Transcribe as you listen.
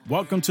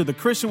Welcome to the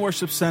Christian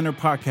Worship Center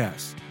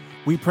podcast.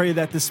 We pray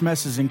that this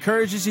message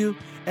encourages you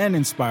and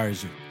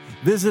inspires you.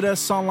 Visit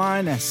us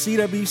online at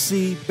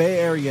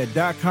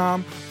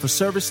cwcbayarea.com for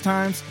service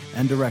times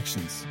and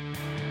directions.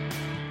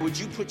 Would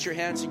you put your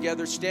hands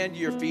together, stand to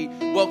your feet,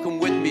 welcome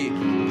with me,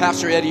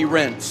 Pastor Eddie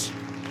Rentz.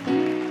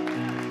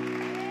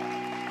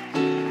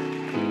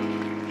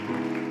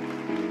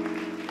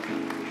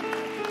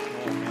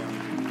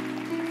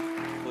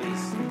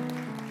 Please,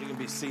 you can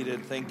be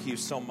seated. Thank you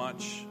so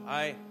much.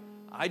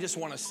 I just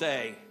want to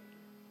say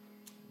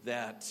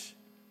that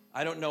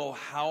I don't know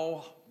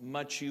how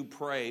much you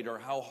prayed or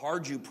how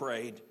hard you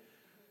prayed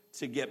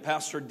to get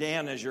Pastor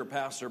Dan as your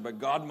pastor, but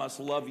God must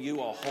love you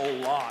a whole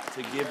lot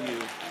to give you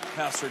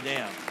Pastor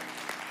Dan.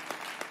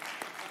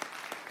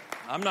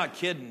 I'm not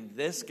kidding.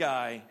 This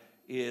guy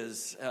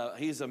is,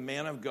 he's a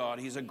man of God.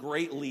 He's a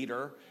great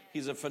leader.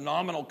 He's a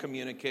phenomenal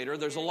communicator.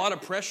 There's a lot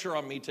of pressure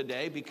on me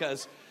today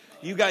because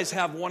you guys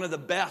have one of the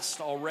best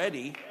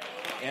already.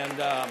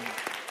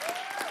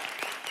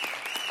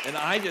 And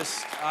I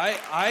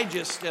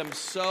just am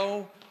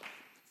so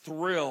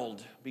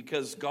thrilled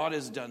because God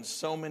has done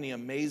so many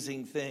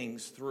amazing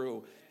things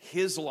through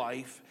his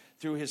life,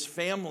 through his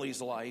family's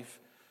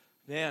life.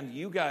 Man,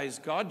 you guys,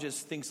 God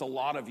just thinks a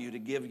lot of you to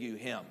give you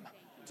him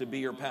to be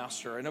your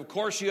pastor. And of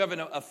course, you have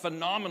a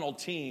phenomenal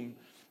team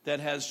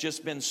that has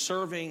just been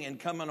serving and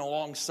coming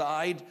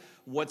alongside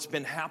what's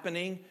been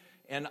happening.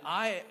 And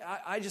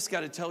I just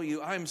got to tell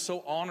you, I am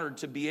so honored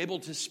to be able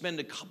to spend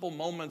a couple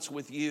moments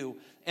with you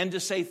and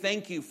to say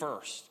thank you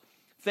first.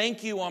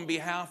 Thank you on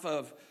behalf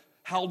of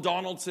Hal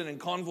Donaldson and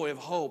Convoy of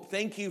Hope.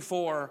 Thank you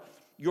for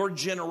your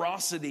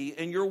generosity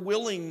and your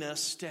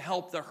willingness to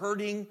help the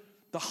hurting,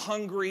 the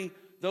hungry,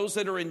 those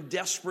that are in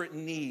desperate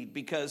need,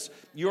 because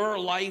your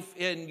life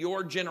and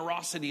your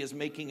generosity is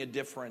making a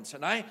difference.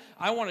 And I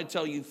want to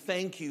tell you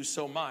thank you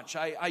so much.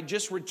 I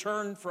just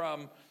returned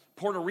from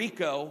Puerto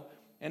Rico,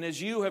 and as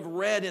you have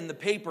read in the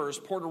papers,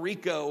 Puerto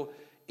Rico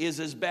is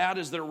as bad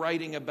as they're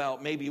writing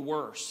about, maybe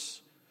worse.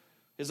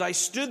 As I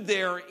stood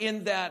there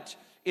in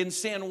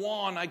San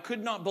Juan, I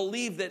could not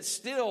believe that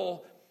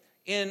still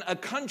in a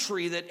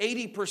country that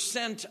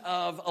 80%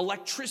 of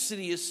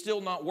electricity is still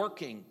not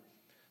working,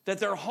 that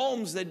there are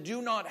homes that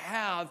do not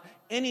have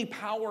any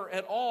power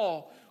at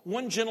all.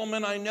 One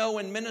gentleman I know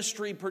in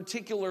ministry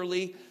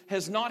particularly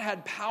has not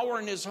had power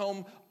in his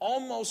home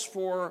almost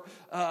for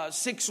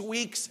 6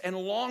 weeks and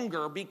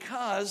longer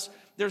because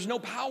there's no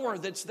power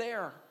that's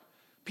there.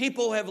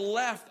 People have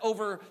left.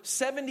 Over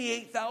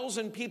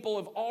 78,000 people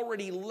have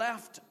already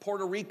left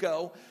Puerto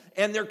Rico,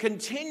 and they're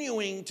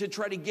continuing to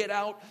try to get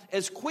out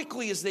as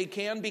quickly as they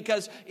can,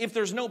 because if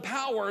there's no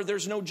power,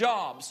 there's no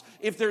jobs.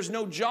 If there's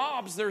no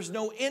jobs, there's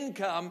no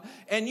income.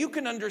 And you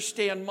can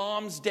understand,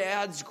 moms,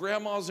 dads,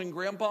 grandmas, and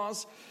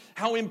grandpas,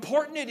 how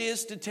important it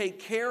is to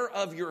take care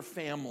of your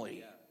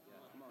family.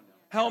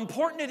 How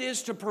important it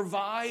is to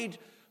provide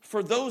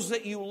for those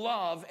that you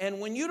love. And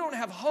when you don't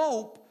have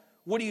hope,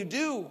 what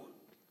do?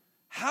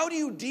 How do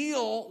you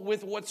deal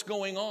with what's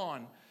going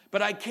on?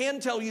 But I can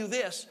tell you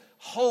this,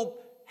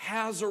 hope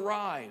has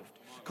arrived.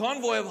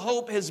 Convoy of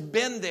Hope has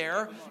been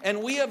there,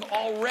 and we have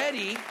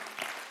already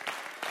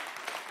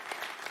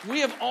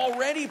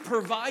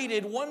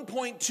provided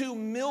 1.2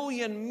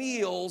 million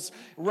meals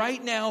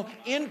right now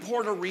in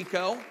Puerto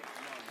Rico.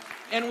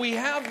 And we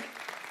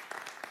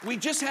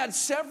just had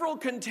several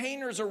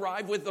containers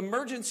arrive with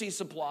emergency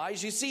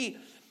supplies. You see,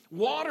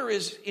 water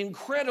is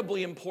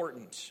incredibly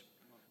important,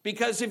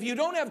 because if you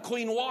don't have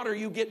clean water,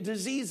 you get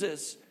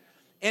diseases.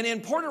 And in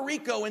Puerto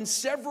Rico, in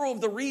several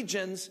of the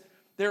regions,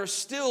 there are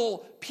still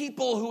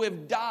people who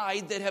have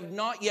died that have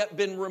not yet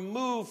been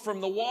removed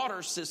from the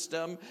water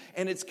system,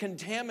 and it's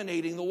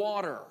contaminating the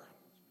water.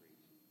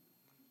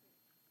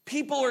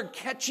 People are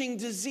catching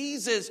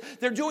diseases.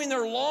 They're doing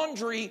their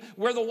laundry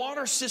where the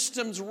water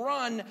systems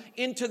run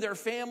into their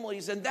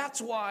families. And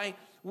that's why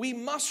we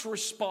must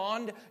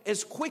respond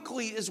as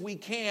quickly as we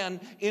can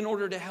in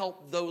order to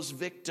help those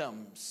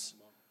victims.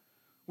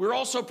 We're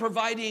also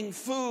providing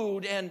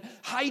food and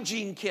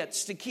hygiene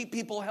kits to keep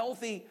people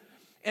healthy.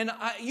 And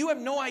you have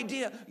no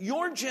idea,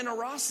 your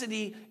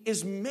generosity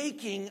is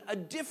making a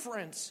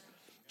difference.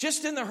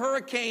 Just in the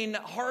Hurricane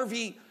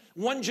Harvey,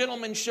 one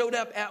gentleman showed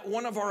up at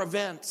one of our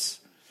events,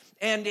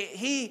 and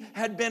he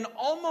had been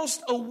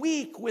almost a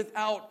week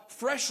without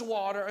fresh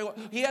water.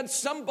 He had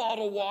some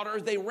bottled water.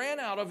 They ran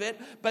out of it,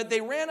 but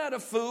they ran out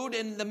of food,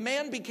 and the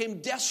man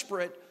became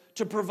desperate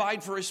to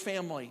provide for his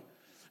family.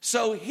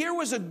 So here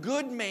was a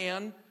good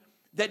man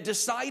that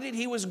decided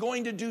he was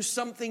going to do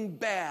something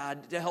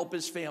bad to help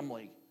his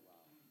family.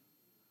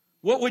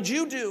 What would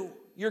you do?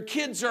 Your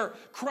kids are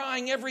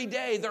crying every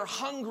day. They're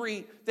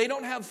hungry. They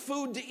don't have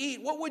food to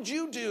eat. What would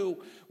you do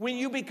when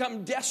you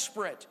become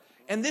desperate?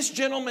 And this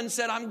gentleman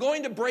said, I'm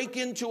going to break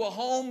into a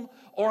home,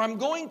 or I'm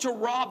going to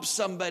rob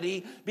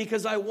somebody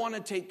because I want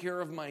to take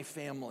care of my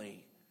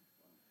family.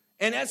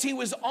 And as he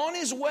was on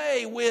his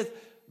way with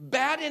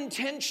bad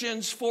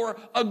intentions for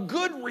a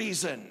good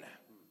reason,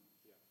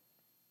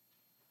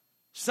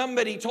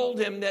 somebody told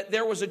him that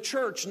there was a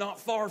church not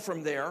far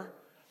from there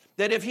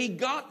that if he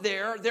got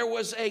there, there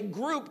was a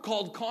group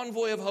called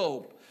Convoy of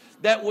Hope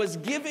that was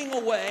giving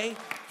away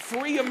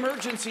free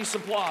emergency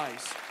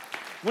supplies.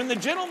 When the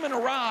gentleman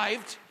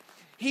arrived,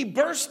 he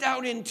burst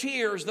out in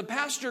tears. The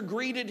pastor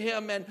greeted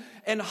him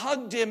and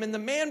hugged him, and the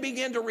man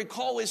began to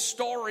recall his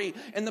story,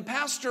 and the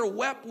pastor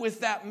wept with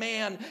that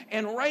man,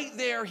 and right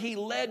there he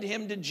led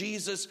him to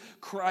Jesus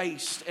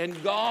Christ,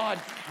 and God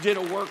did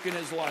a work in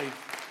his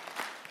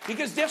life.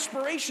 Because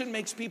desperation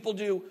makes people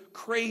do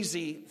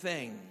crazy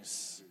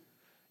things.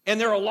 And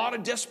there are a lot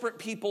of desperate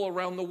people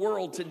around the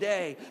world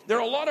today. There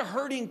are a lot of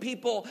hurting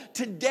people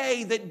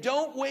today that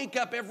don't wake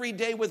up every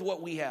day with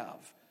what we have.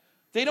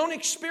 They don't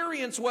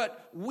experience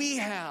what we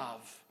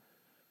have.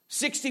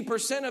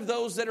 60% of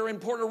those that are in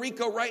Puerto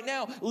Rico right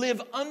now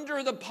live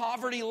under the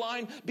poverty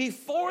line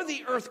before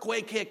the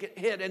earthquake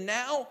hit. And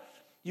now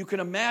you can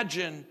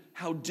imagine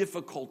how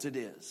difficult it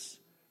is.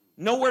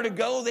 Nowhere to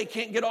go. They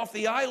can't get off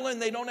the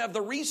island. They don't have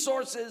the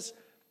resources.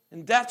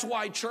 And that's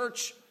why,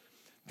 church,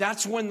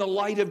 that's when the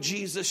light of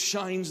Jesus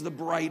shines the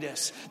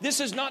brightest. This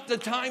is not the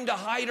time to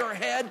hide our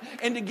head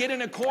and to get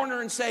in a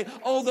corner and say,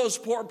 oh, those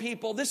poor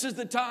people. This is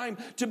the time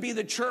to be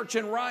the church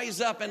and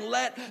rise up and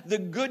let the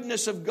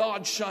goodness of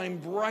God shine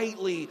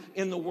brightly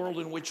in the world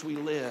in which we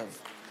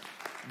live.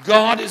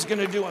 God is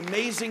going to do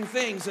amazing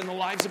things in the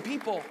lives of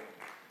people.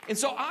 And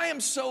so I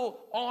am so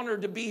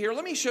honored to be here.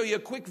 Let me show you a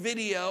quick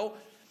video.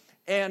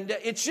 And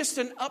it's just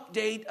an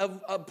update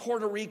of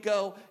Puerto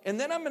Rico. And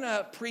then I'm going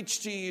to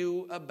preach to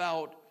you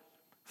about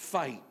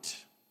fight.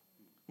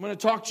 I'm going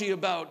to talk to you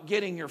about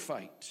getting your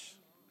fight.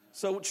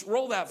 So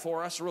roll that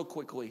for us real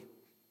quickly.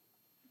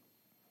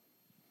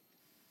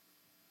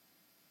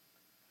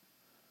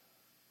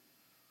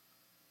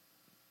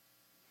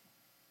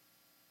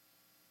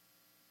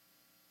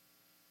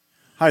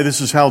 Hi,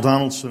 this is Hal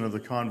Donaldson of the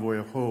Convoy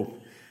of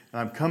Hope.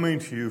 And I'm coming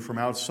to you from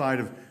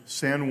outside of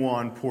San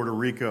Juan, Puerto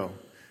Rico,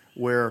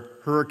 where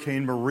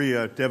Hurricane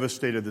Maria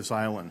devastated this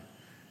island.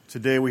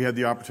 Today we had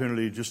the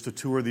opportunity just to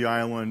tour the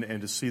island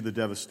and to see the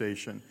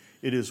devastation.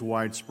 It is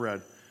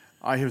widespread.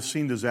 I have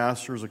seen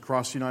disasters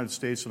across the United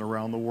States and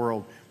around the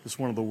world. This is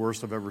one of the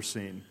worst I've ever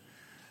seen.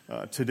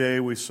 Today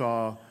we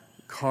saw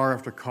car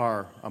after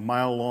car, a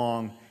mile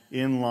long,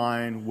 in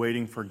line,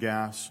 waiting for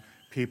gas,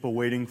 people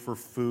waiting for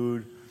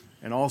food,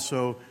 and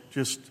also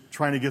just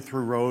trying to get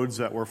through roads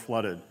that were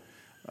flooded.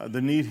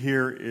 The need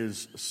here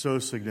is so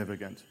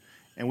significant,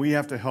 and we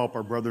have to help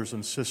our brothers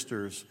and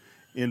sisters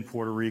in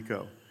Puerto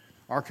Rico.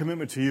 Our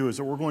commitment to you is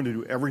that we're going to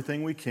do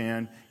everything we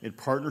can in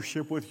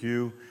partnership with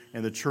you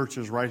and the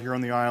churches right here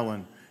on the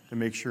island to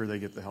make sure they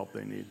get the help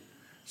they need.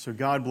 So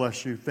God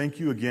bless you. Thank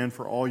you again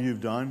for all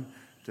you've done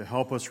to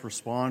help us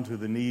respond to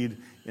the need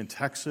in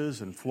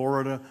Texas and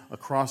Florida,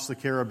 across the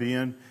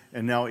Caribbean,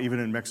 and now even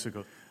in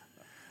Mexico.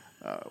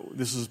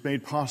 This is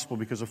made possible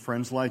because of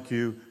friends like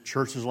you,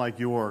 churches like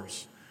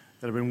yours,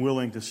 that have been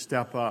willing to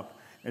step up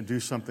and do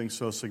something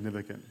so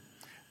significant.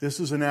 This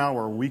is an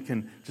hour we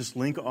can just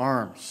link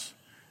arms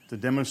to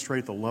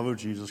demonstrate the love of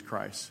Jesus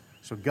Christ.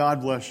 So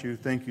God bless you.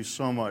 Thank you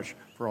so much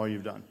for all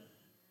you've done.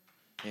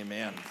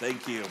 Amen.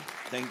 Thank you.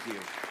 Thank you.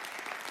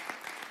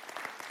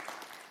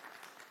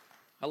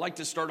 I like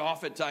to start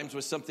off at times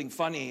with something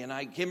funny, and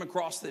I came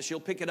across this. You'll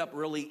pick it up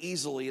really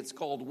easily. It's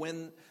called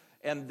When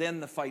and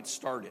Then the Fight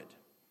Started.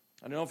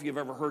 I don't know if you've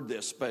ever heard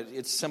this, but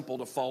it's simple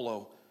to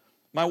follow.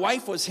 My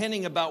wife was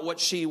hinting about what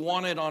she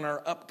wanted on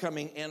our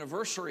upcoming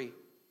anniversary.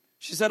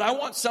 She said, I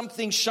want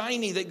something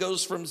shiny that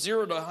goes from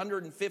 0 to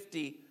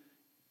 150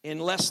 in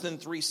less than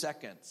 3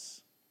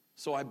 seconds.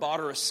 So I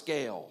bought her a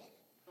scale.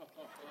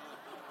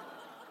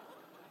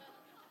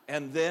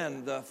 And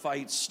then the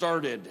fight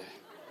started.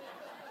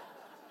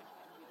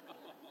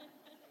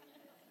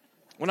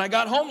 When I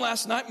got home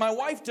last night, my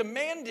wife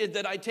demanded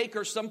that I take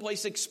her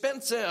someplace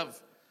expensive.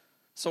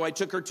 So I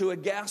took her to a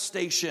gas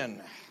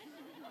station.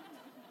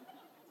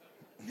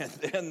 And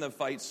then the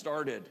fight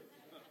started.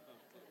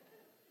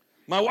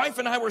 My wife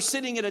and I were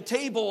sitting at a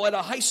table at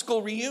a high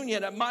school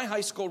reunion, at my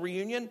high school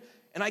reunion,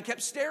 and I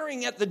kept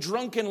staring at the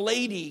drunken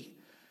lady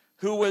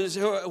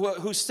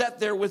who sat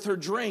there with her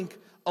drink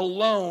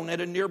alone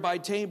at a nearby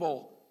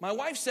table. My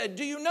wife said,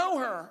 "Do you know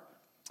her?"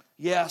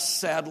 "Yes,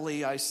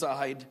 sadly," I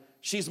sighed.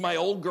 "She's my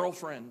old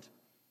girlfriend.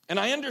 And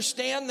I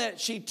understand that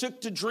she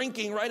took to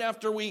drinking right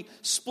after we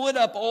split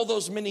up all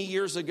those many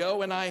years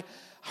ago, and I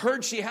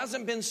heard she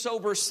hasn't been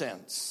sober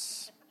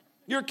since."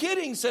 "You're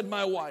kidding," said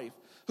my wife.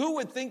 "Who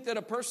would think that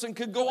a person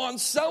could go on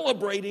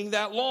celebrating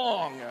that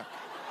long?"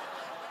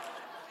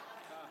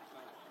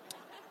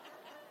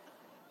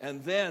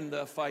 And then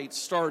the fight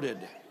started.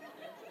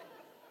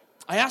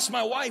 I asked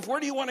my wife, "Where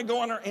do you want to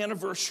go on our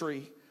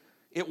anniversary?"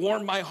 It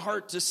warmed my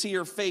heart to see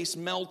her face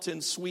melt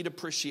in sweet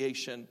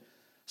appreciation.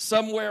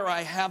 "Somewhere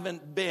I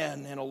haven't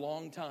been in a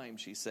long time,"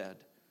 she said.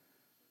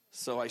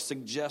 So I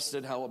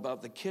suggested, "How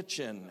about the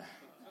kitchen?"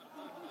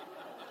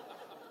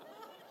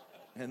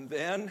 And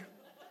then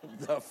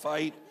the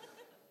fight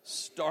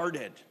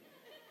started.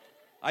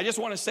 I just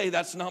want to say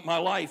that's not my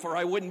life, or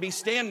I wouldn't be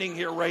standing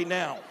here right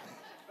now.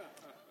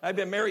 I've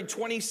been married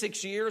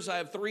 26 years. I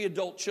have 3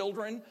 adult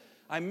children.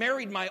 I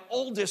married my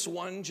oldest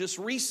one just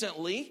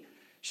recently.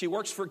 She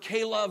works for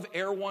K-Love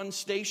Air One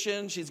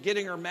Station. She's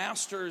getting her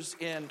master's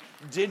in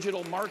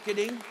digital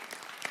marketing.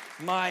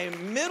 My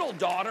middle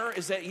daughter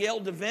is at Yale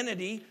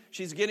Divinity.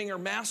 She's getting her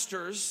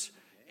master's.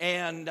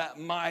 And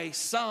my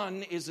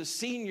son is a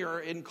senior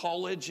in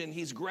college, and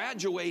he's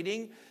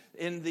graduating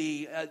in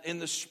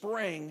the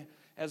spring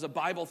as a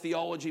Bible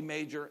theology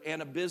major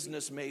and a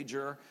business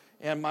major.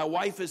 And my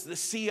wife is the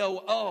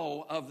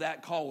COO of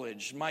that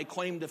college. My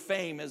claim to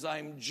fame is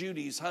I'm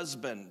Judy's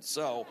husband.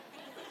 So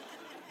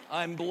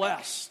I'm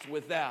blessed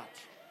with that.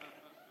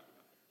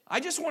 I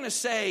just want to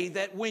say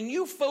that when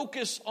you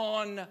focus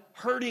on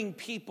hurting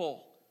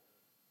people,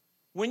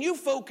 when you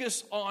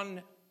focus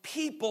on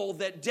people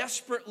that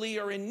desperately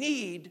are in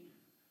need,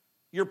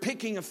 you're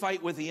picking a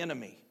fight with the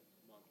enemy.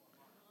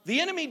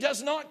 The enemy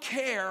does not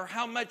care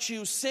how much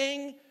you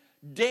sing,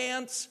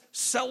 dance,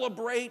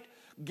 celebrate,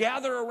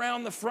 gather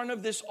around the front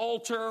of this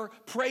altar,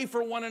 pray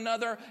for one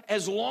another,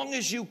 as long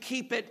as you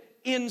keep it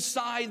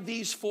inside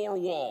these four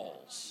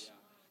walls.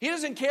 He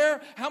doesn't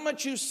care how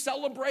much you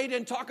celebrate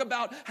and talk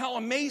about how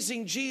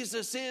amazing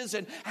Jesus is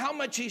and how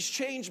much he's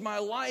changed my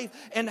life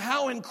and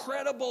how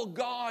incredible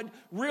God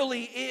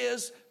really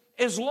is,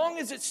 as long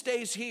as it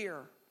stays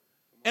here.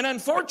 And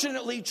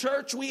unfortunately,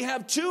 church, we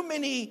have too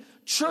many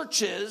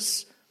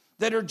churches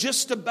that are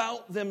just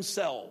about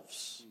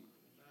themselves.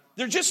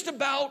 They're just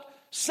about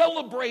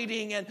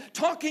celebrating and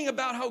talking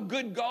about how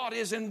good God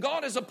is, and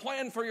God has a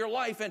plan for your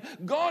life, and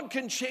God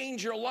can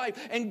change your life,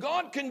 and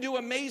God can do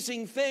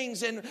amazing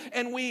things,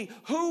 and we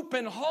hoop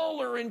and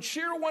holler and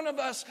cheer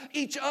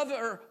each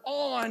other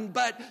on,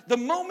 but the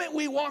moment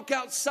we walk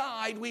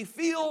outside, we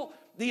feel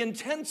the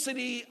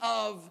intensity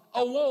of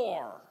a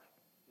war.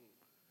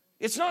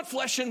 It's not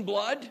flesh and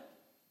blood.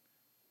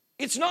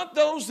 It's not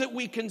those that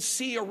we can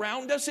see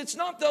around us. It's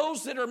not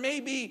those that are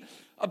maybe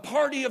a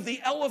party of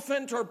the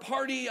elephant or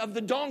party of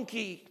the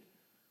donkey,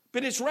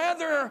 but it's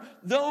rather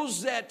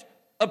those that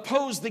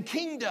oppose the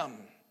kingdom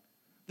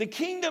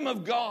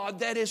of God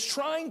that is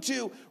trying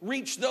to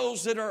reach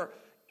those that are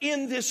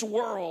in this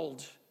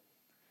world.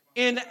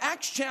 In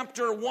Acts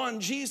chapter 1,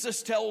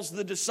 Jesus tells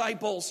the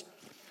disciples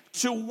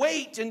to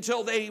wait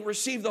until they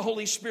receive the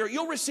Holy Spirit.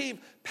 You'll receive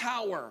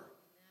power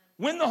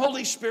when the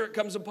Holy Spirit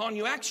comes upon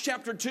you. Acts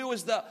chapter 2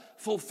 is the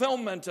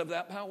fulfillment of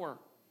that power.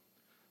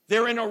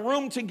 They're in a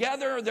room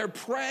together, they're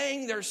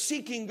praying, they're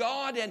seeking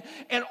God,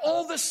 and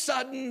all of a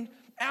sudden,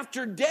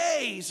 after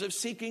days of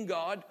seeking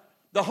God,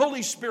 the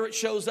Holy Spirit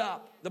shows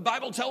up. The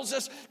Bible tells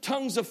us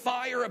tongues of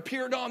fire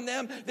appeared on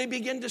them. They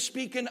began to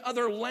speak in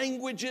other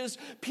languages.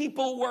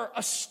 People were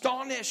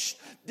astonished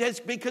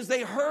because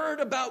they heard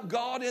about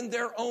God in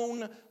their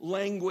own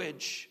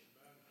language.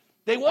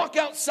 They walk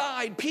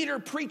outside. Peter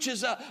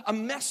preaches a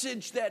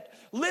message that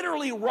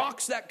literally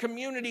rocks that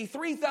community.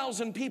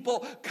 3,000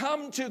 people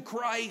come to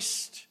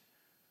Christ.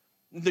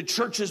 The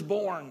church is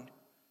born.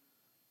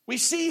 We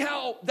see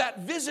how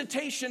that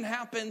visitation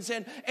happens,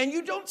 and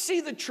you don't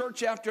see the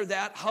church after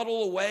that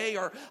huddle away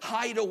or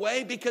hide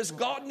away, because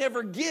God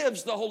never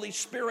gives the Holy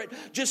Spirit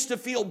just to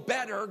feel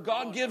better.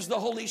 God gives the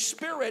Holy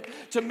Spirit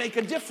to make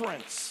a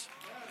difference.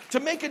 To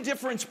make a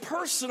difference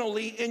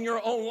personally in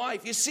your own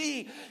life. You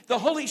see, the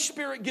Holy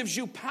Spirit gives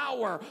you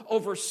power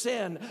over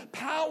sin,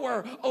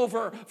 power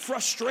over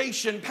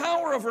frustration,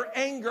 power over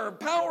anger,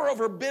 power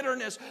over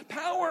bitterness,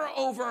 power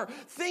over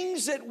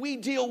things that we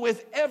deal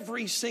with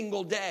every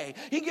single day.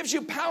 He gives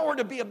you power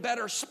to be a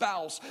better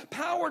spouse,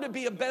 power to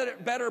be a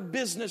better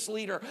business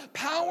leader,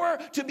 power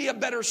to be a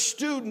better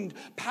student,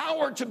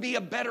 power to be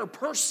a better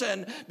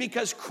person,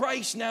 because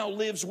Christ now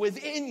lives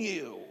within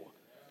you.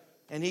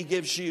 And he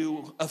gives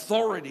you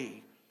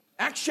authority.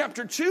 Acts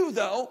chapter 2,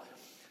 though,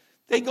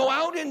 they go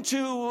out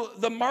into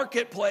the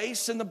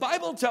marketplace, and the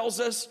Bible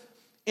tells us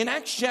in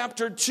Acts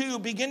chapter 2,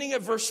 beginning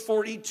at verse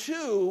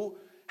 42,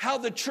 how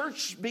the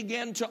church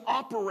began to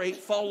operate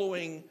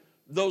following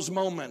those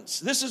moments.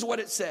 This is what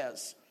it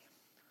says.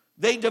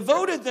 They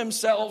devoted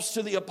themselves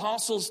to the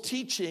apostles'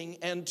 teaching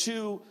and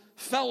to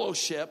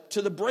fellowship,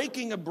 to the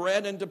breaking of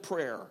bread and to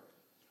prayer.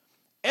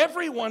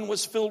 Everyone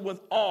was filled with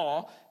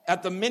awe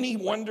at the many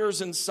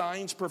wonders and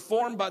signs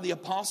performed by the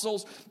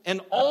apostles, and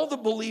all the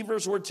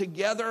believers were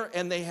together,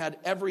 and they had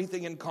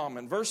everything in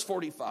common. Verse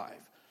 45,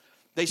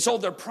 they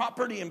sold their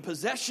property and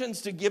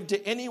possessions to give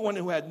to anyone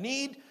who had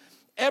need.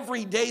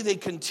 Every day they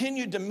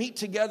continued to meet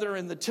together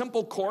in the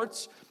temple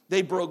courts.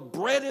 They broke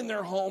bread in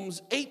their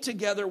homes, ate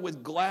together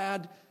with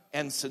glad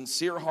and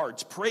sincere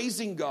hearts,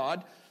 praising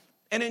God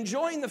and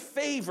enjoying the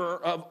favor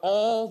of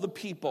all the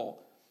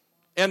people.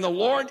 And the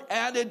Lord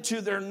added to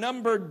their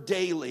number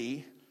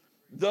daily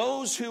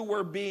those who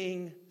were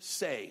being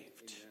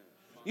saved.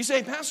 You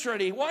say, Pastor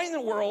Eddie, why in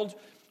the world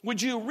would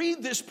you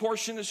read this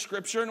portion of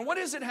Scripture, and what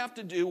does it have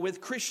to do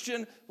with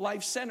Christian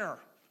Life Center?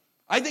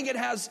 I think it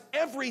has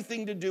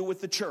everything to do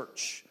with the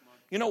church.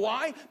 You know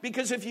why?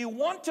 Because if you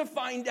want to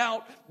find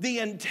out the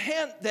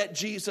intent that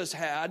Jesus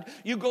had,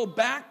 you go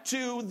back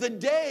to the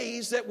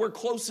days that were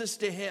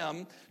closest to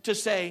him to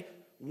say,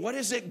 what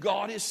is it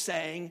God is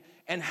saying,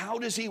 and how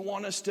does he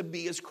want us to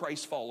be as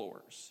Christ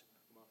followers?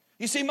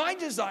 You see, my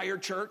desire,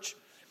 church,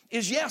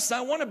 is yes, I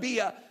want to be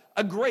a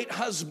great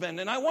husband,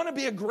 and I want to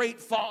be a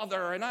great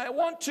father, and I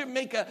want to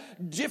make a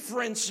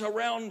difference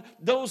around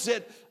those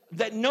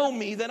that know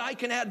me, that I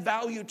can add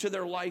value to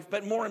their life.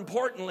 But more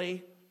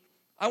importantly,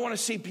 I want to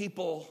see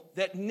people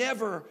that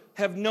never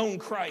have known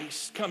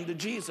Christ come to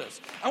Jesus.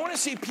 I want to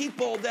see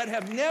people that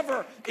have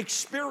never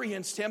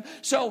experienced him.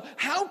 So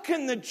how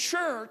can the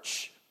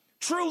church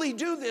truly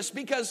do this?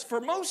 Because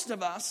for most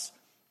of us,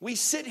 we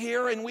sit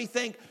here and we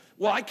think,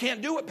 well, I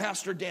can't do what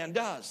Pastor Dan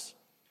does.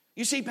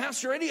 You see,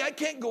 Pastor Eddie, I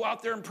can't go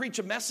out there and preach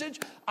a message.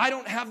 I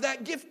don't have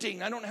that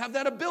gifting. I don't have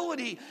that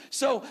ability.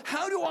 So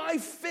how do I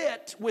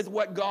fit with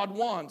what God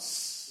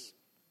wants?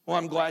 Well,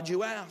 I'm glad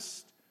you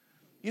asked.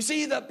 You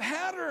see, the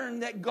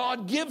pattern that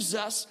God gives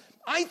us,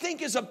 I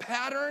think, is a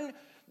pattern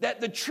that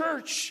the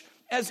church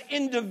as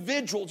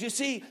individuals, you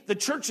see, the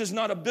church is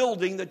not a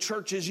building, the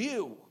church is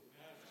you.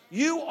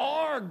 You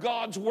are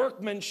God's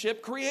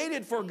workmanship,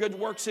 created for good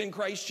works in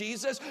Christ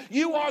Jesus.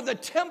 You are the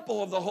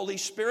temple of the Holy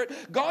Spirit.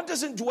 God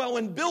doesn't dwell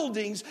in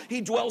buildings,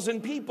 he dwells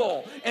in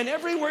people. And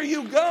everywhere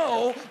you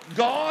go,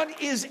 God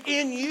is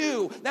in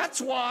you.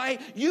 That's why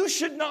you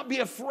should not be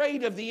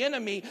afraid of the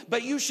enemy,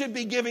 but you should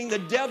be giving the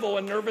devil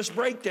a nervous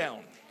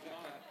breakdown.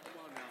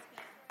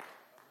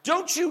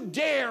 Don't you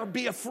dare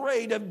be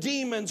afraid of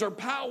demons or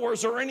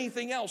powers or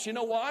anything else. You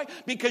know why?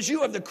 Because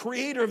you have the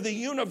creator of the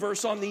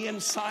universe on the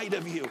inside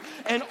of you.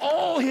 And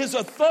all his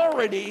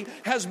authority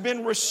has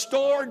been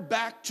restored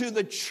back to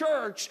the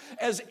church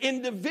as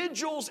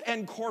individuals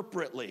and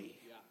corporately.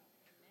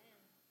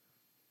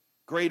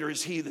 Greater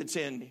is he that's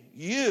in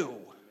you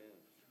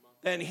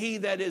than he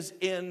that is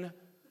in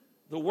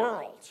the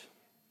world.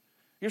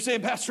 You're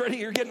saying, Pastor Eddie,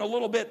 you're getting a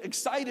little bit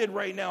excited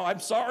right now. I'm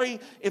sorry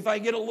if I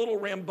get a little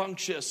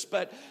rambunctious,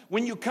 but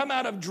when you come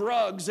out of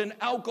drugs and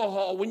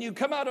alcohol, when you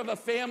come out of a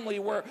family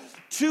where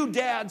two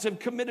dads have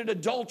committed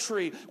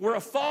adultery, where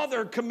a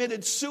father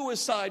committed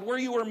suicide, where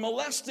you were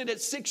molested at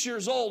 6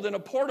 years old in a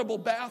portable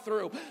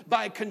bathroom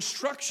by a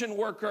construction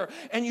worker,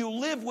 and you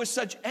live with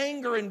such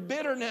anger and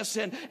bitterness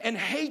and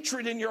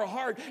hatred in your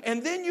heart,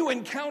 and then you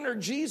encounter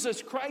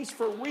Jesus Christ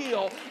for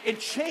real, it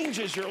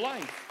changes your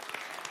life.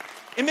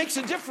 It makes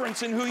a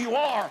difference in who you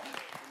are.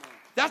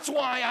 That's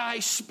why I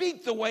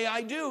speak the way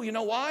I do. You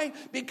know why?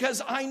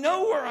 Because I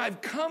know where I've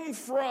come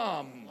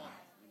from.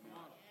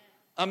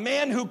 A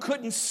man who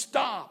couldn't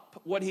stop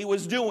what he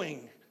was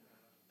doing,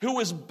 who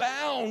was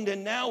bound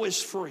and now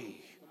is free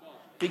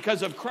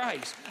because of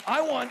Christ.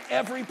 I want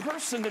every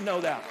person to know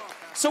that.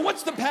 So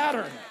what's the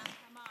pattern?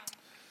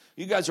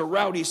 You guys are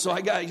rowdy, so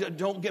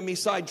don't get me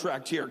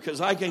sidetracked here, because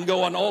I can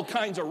go on all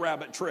kinds of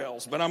rabbit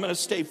trails, but I'm going to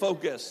stay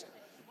focused.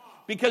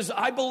 Because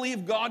I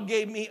believe God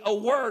gave me a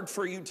word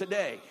for you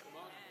today.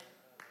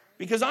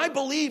 Because I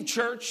believe,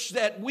 church,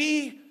 that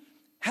we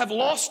have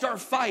lost our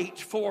fight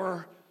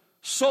for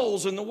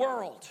souls in the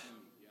world.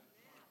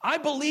 I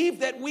believe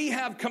that we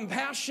have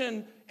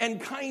compassion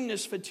and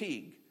kindness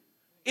fatigue.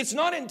 It's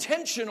not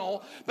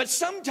intentional, but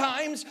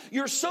sometimes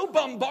you're so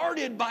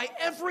bombarded by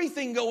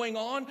everything going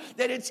on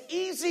that it's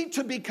easy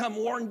to become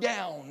worn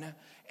down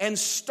and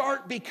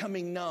start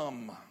becoming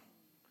numb.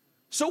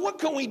 So what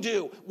can we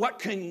do? What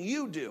can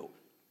you do?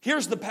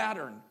 Here's the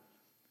pattern.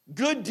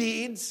 Good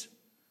deeds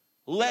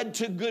led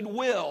to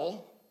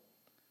goodwill,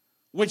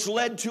 which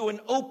led to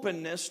an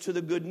openness to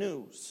the good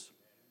news.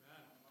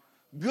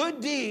 Good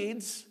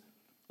deeds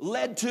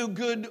led to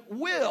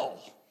goodwill,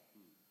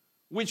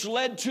 which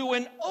led to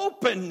an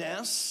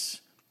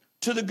openness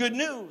to the good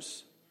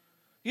news.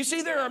 You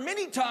see, there are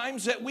many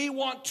times that we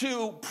want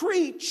to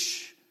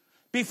preach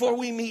before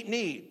we meet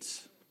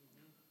needs.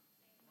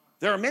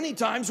 There are many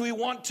times we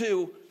want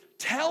to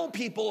tell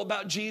people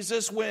about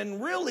Jesus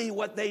when really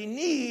what they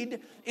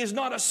need is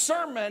not a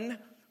sermon.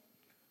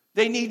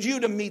 They need you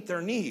to meet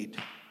their need.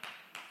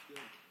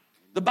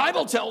 The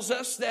Bible tells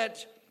us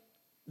that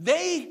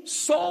they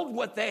sold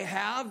what they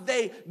have,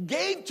 they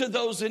gave to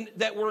those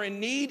that were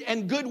in need,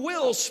 and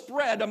goodwill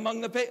spread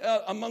among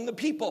the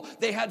people.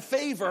 They had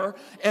favor,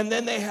 and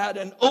then they had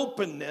an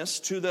openness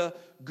to the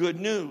good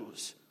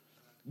news.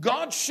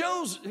 God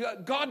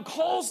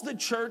calls the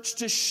church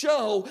to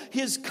show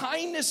his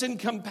kindness and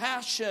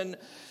compassion,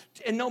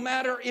 and no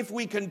matter if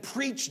we can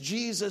preach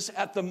Jesus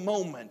at the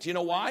moment. You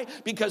know why?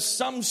 Because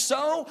some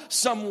sow,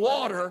 some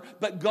water,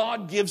 but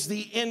God gives the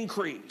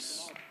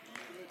increase.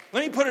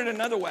 Let me put it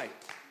another way.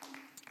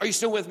 Are you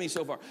still with me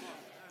so far?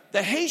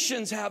 The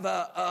Haitians have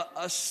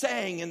a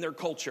saying in their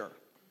culture,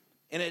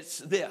 and it's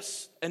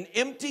this: an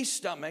empty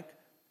stomach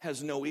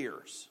has no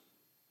ears.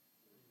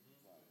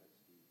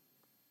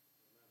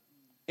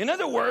 In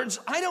other words,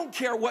 I don't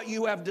care what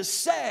you have to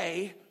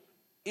say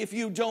if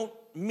you don't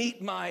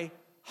meet my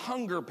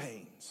hunger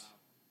pains.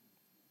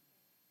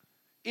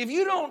 If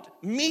you don't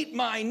meet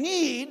my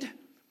need,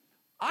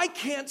 I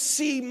can't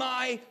see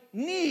my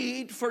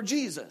need for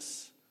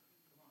Jesus.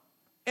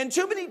 And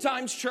too many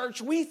times,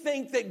 church, we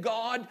think that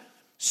God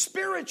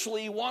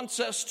spiritually wants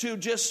us to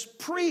just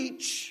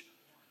preach,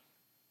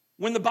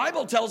 when the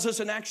Bible tells us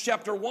in Acts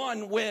chapter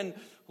 1, when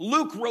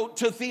Luke wrote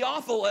to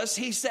Theophilus,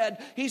 he said,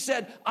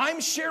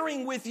 I'm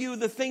sharing with you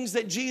the things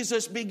that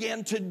Jesus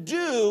began to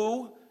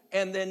do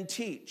and then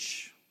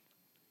teach.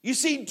 You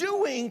see,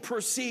 doing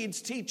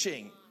precedes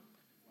teaching.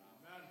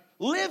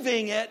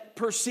 Living it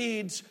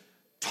precedes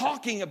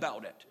talking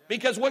about it.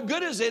 Because what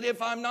good is it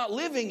if I'm not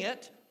living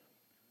it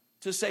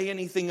to say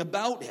anything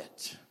about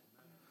it?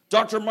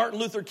 Dr. Martin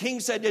Luther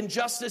King said,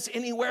 injustice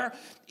anywhere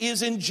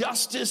is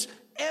injustice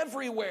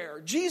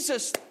everywhere.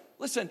 Jesus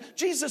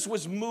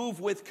was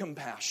moved with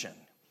compassion.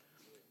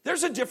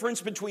 There's a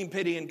difference between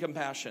pity and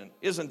compassion,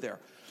 isn't there?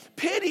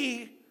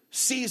 Pity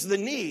sees the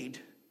need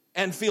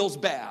and feels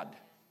bad.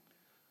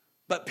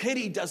 But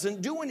pity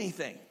doesn't do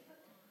anything.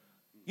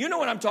 You know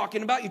what I'm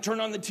talking about. You turn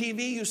on the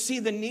TV, you see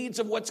the needs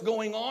of what's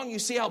going on, you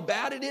see how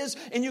bad it is,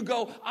 and you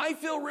go, I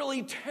feel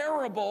really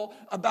terrible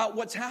about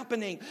what's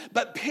happening.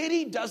 But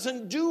pity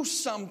doesn't do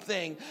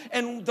something.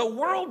 And the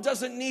world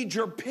doesn't need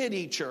your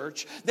pity,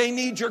 church. They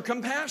need your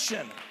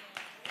compassion.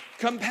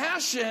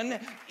 Compassion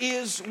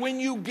is when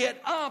you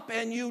get up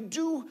and you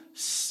do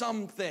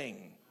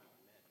something.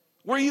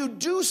 Where you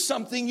do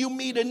something, you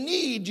meet a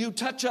need, you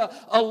touch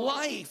a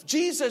life.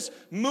 Jesus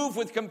moved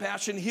with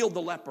compassion, healed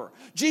the leper.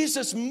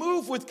 Jesus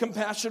moved with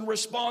compassion,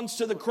 responds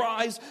to the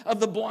cries of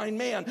the blind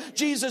man.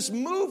 Jesus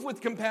moved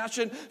with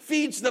compassion,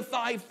 feeds the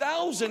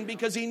 5,000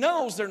 because he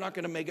knows they're not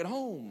going to make it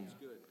home.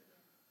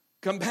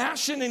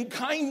 Compassion and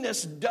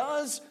kindness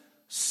does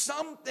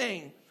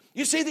something.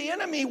 You see, the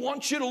enemy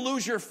wants you to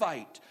lose your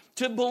fight,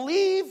 to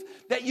believe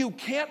that you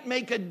can't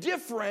make a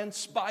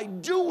difference by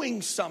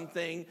doing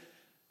something.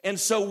 And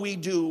so we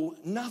do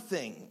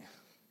nothing.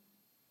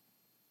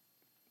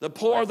 The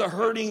poor, the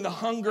hurting, the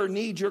hunger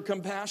need your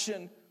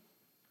compassion.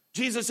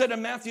 Jesus said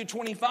in Matthew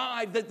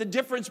 25 that the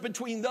difference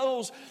between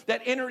those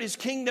that entered his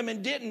kingdom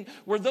and didn't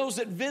were those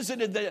that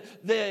visited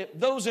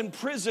those in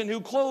prison, who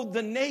clothed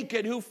the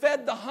naked, who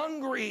fed the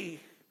hungry.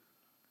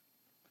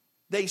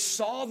 They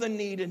saw the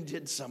need and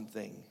did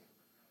something.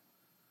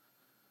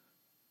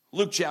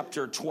 Luke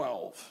chapter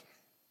 12.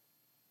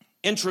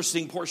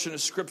 Interesting portion of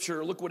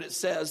scripture. Look what it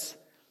says.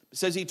 It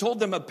says he told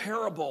them a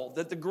parable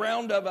that the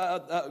ground of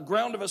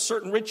a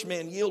certain rich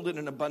man yielded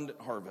an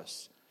abundant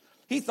harvest.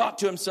 He thought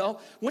to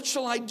himself, what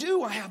shall I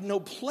do? I have no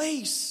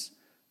place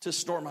to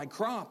store my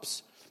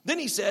crops. Then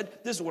he said,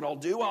 this is what I'll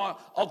do.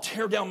 I'll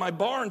tear down my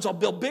barns. I'll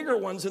build bigger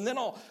ones, and then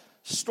I'll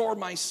store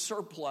my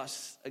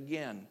surplus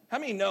again. How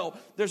many know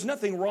there's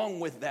nothing wrong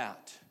with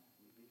that?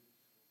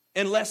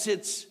 Unless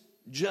it's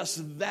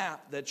just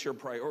that's your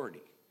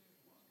priority.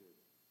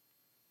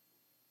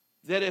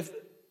 That if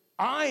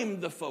I'm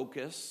the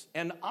focus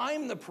and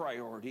I'm the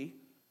priority,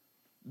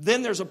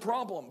 then there's a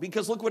problem.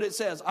 Because look what it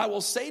says. I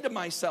will say to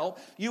myself,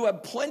 you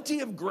have plenty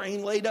of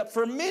grain laid up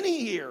for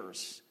many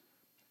years.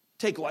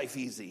 Take life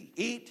easy.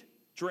 Eat,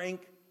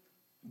 drink,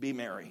 be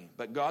merry.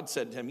 But God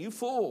said to him, you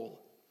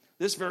fool,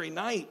 this very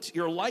night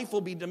your life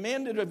will be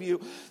demanded of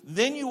you.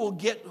 Then you will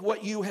get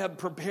what you have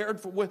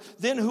prepared for.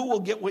 Then who will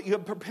get what you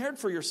have prepared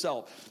for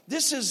yourself?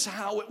 This is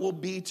how it will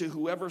be to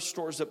whoever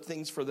stores up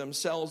things for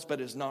themselves,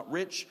 but is not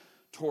rich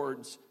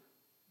towards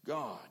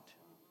God.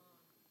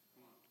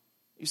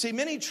 You see,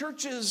 many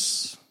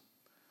churches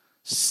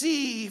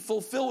see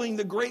fulfilling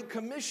the Great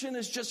Commission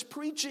as just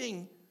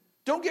preaching.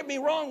 Don't get me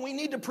wrong, we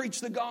need to preach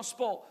the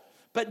gospel.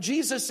 But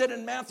Jesus said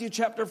in Matthew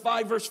chapter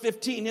 5, verse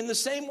 15, in the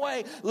same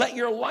way, let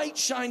your light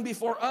shine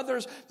before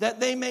others that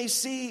they may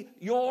see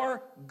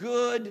your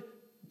good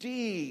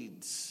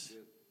deeds.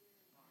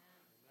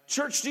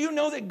 Church, do you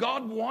know that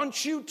God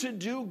wants you to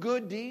do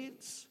good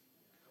deeds?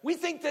 We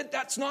think that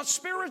that's not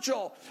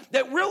spiritual.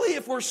 That really,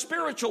 if we're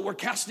spiritual, we're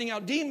casting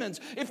out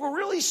demons. If we're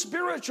really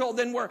spiritual,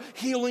 then we're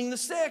healing the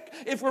sick.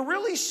 If we're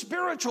really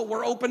spiritual,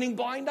 we're opening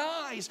blind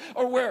eyes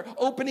or we're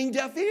opening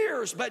deaf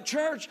ears. But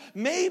church,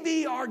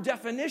 maybe our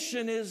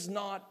definition is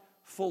not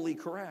fully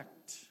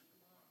correct.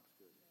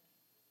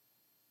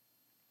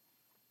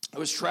 I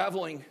was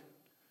traveling,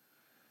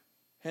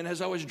 and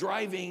as I was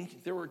driving,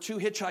 there were two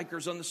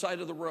hitchhikers on the side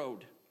of the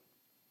road.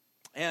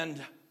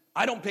 And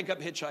I don't pick up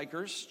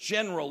hitchhikers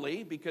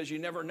generally because you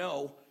never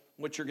know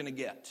what you're going to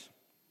get.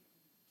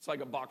 It's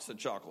like a box of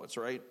chocolates,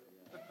 right?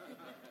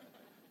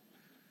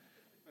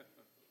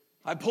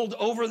 I pulled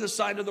over the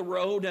side of the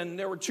road, and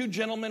there were two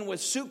gentlemen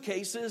with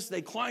suitcases.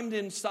 They climbed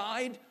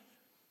inside.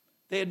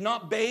 They had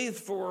not bathed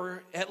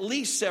for at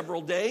least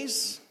several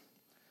days.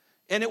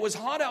 And it was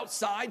hot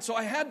outside, so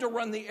I had to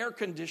run the air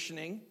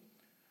conditioning.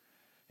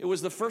 It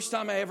was the first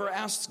time I ever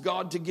asked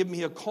God to give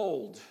me a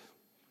cold.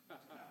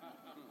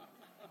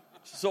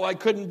 So I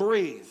couldn't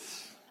breathe.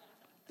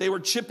 They were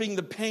chipping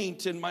the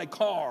paint in my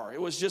car.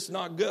 It was just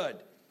not good.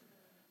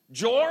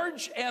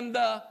 George and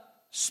the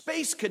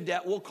space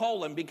cadet, we'll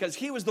call him, because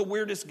he was the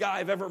weirdest guy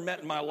I've ever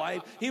met in my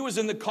life. He was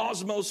in the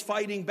cosmos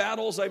fighting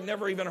battles I've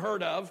never even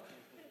heard of.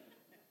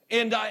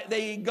 And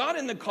they got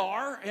in the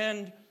car,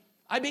 and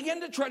I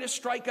began to try to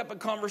strike up a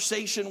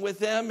conversation with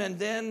them, and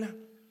then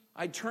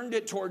I turned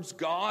it towards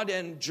God,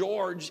 and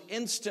George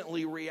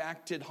instantly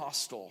reacted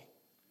hostile.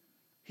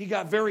 He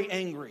got very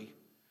angry.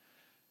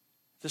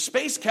 The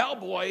space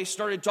cowboy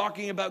started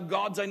talking about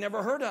gods I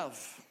never heard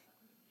of.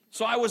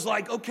 So I was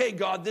like, okay,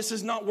 God, this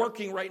is not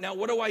working right now.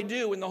 What do I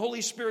do? And the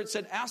Holy Spirit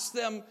said, ask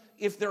them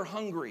if they're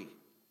hungry.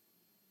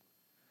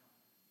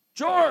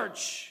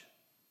 George,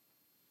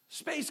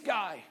 space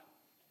guy,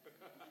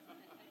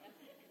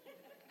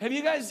 have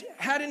you guys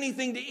had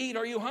anything to eat?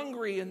 Are you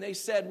hungry? And they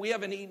said, we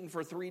haven't eaten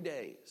for 3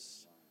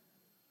 days.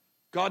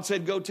 God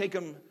said, go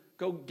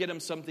get them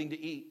something to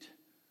eat.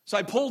 So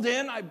I pulled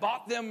in, I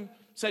bought them,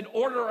 said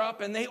order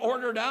up, and they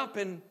ordered up,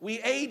 and we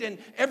ate. And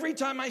every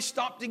time I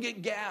stopped to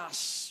get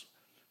gas,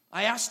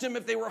 I asked them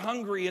if they were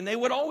hungry, and they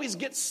would always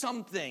get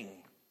something.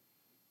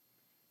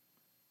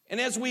 And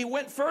as we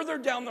went further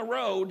down the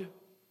road,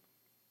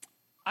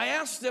 I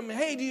asked them,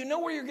 hey, do you know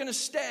where you're going to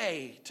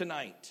stay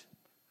tonight?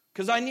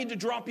 Because I need to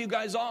drop you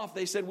guys off.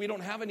 They said, we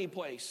don't have any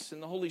place.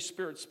 And the Holy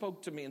Spirit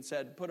spoke to me and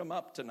said, put them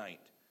up tonight.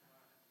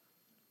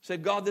 I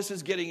said, God, this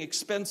is getting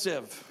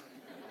expensive.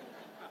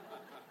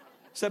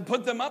 Said,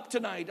 put them up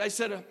tonight. I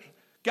said,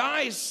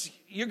 guys,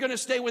 you're going to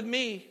stay with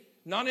me.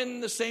 Not in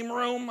the same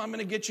room. I'm going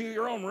to get you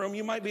your own room.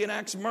 You might be an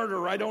axe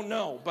murderer. I don't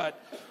know.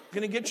 But I'm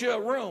going to get you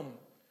a room.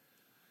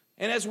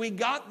 And as we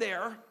got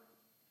there,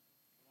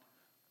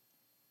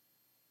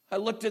 I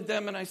looked at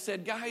them and I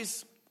said,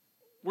 guys,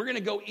 we're going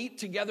to go eat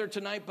together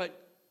tonight, but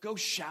go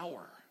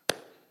shower.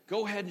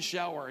 Go ahead and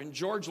shower. And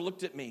George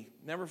looked at me.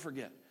 Never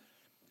forget.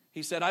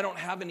 He said, I don't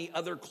have any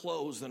other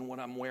clothes than what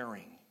I'm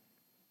wearing.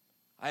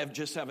 I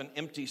just have an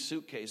empty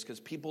suitcase because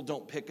people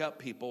don't pick up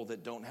people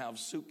that don't have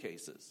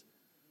suitcases.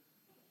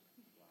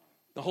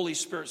 The Holy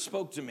Spirit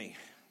spoke to me.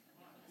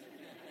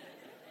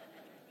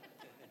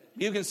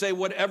 You can say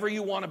whatever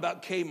you want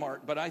about Kmart,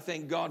 but I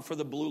thank God for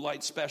the blue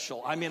light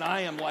special. I mean,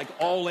 I am like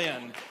all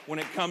in when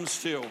it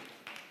comes to.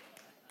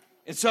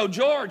 And so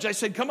George, I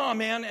said, come on,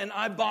 man. And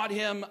I bought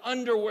him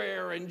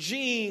underwear and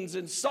jeans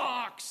and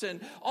socks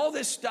and all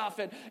this stuff.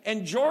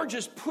 And George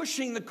is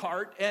pushing the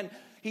cart, and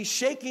he's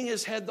shaking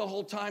his head the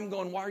whole time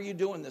going, why are you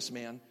doing this,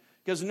 man?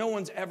 Because no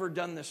one's ever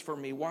done this for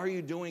me. Why are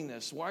you doing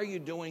this? Why are you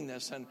doing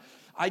this? And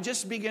I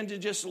just began to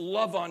just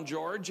love on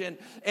George.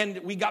 And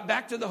we got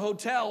back to the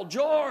hotel.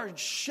 George,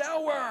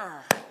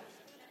 shower.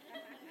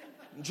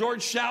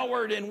 George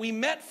showered, and we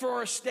met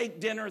for a steak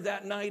dinner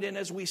that night. And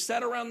as we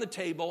sat around the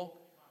table,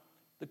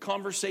 the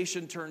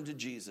conversation turned to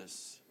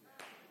Jesus.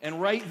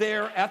 And right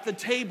there at the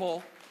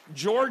table,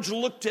 George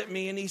looked at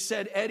me and he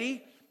said,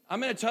 Eddie, I'm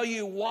going to tell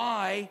you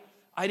why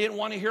I didn't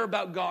want to hear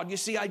about God. You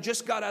see, I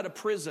just got out of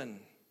prison.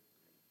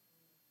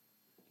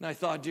 And I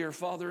thought, dear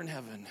Father in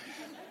heaven.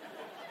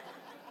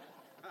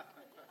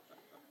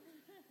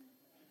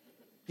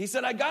 He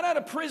said, I got out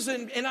of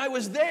prison and I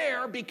was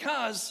there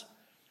because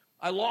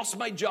I lost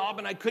my job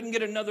and I couldn't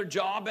get another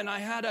job. And I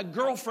had a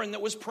girlfriend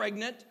that was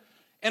pregnant.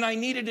 And I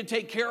needed to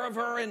take care of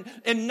her,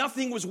 and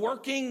nothing was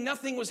working,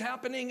 nothing was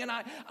happening, and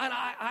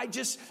I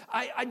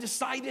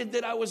decided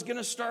that I was going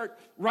to start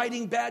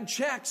writing bad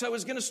checks. I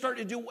was going to start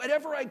to do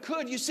whatever I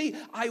could. You see,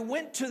 I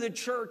went to the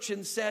church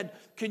and said,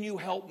 can you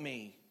help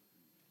me?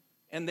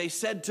 And they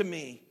said to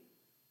me,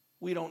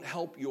 we don't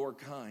help your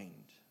kind.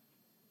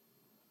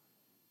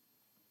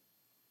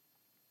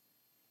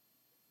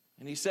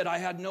 And he said, I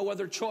had no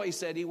other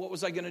choice, Eddie. What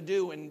was I going to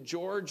do? And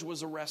George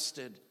was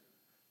arrested.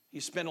 He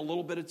spent a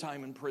little bit of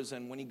time in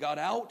prison. When he got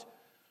out,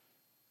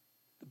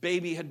 the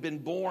baby had been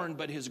born,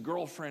 but his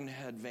girlfriend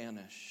had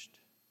vanished.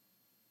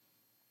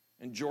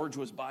 And George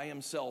was by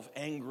himself,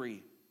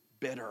 angry,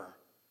 bitter,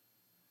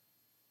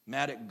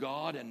 mad at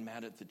God and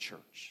mad at the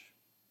church.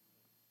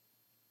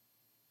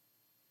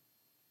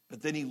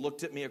 But then he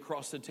looked at me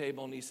across the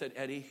table and he said,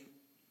 Eddie,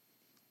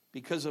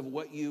 because of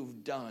what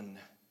you've done,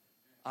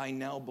 I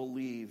now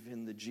believe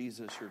in the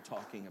Jesus you're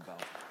talking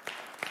about.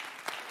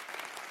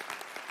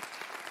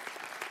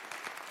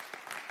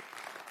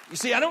 You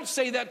see, I don't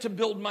say that to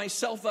build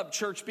myself up,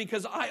 church,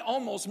 because I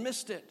almost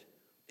missed it.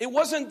 It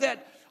wasn't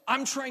that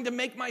I'm trying to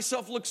make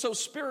myself look so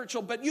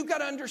spiritual, but you got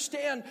to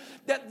understand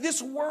that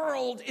this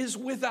world is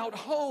without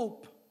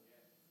hope.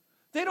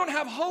 They don't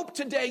have hope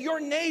today. Your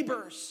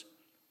neighbors,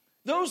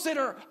 those that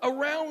are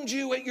around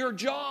you at your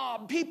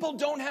job, people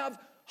don't have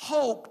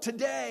hope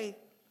today.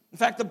 In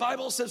fact, the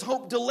Bible says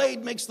hope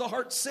delayed makes the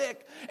heart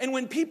sick. And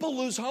when people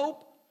lose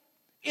hope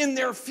in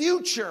their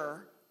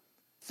future,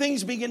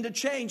 things begin to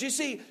change. You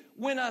see,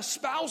 when a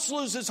spouse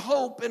loses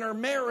hope in their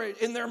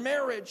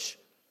marriage,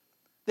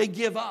 they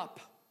give up.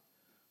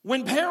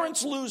 When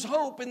parents lose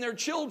hope in their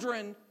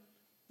children,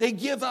 they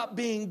give up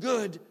being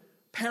good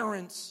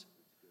parents.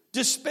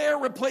 Despair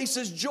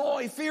replaces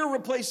joy. Fear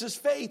replaces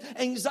faith.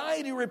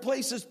 Anxiety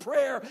replaces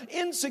prayer.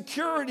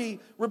 Insecurity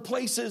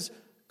replaces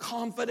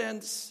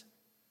confidence.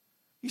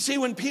 You see,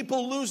 when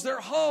people lose their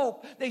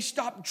hope, they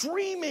stop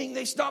dreaming,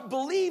 they stop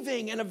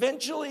believing, and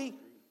eventually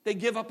they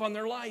give up on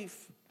their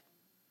life.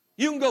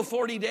 You can go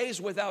 40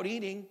 days without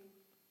eating.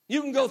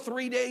 You can go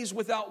 3 days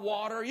without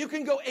water. You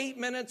can go 8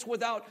 minutes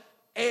without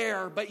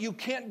air, but you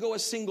can't go a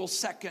single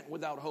second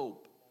without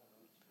hope.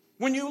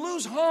 When you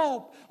lose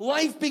hope,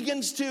 life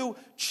begins to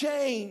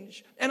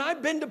change. And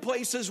I've been to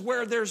places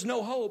where there's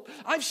no hope.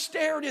 I've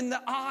stared in the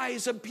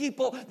eyes of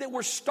people that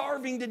were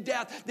starving to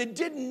death, that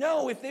didn't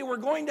know if they were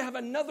going to have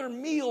another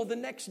meal the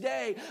next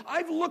day.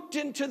 I've looked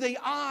into the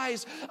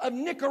eyes of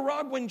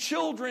Nicaraguan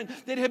children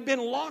that have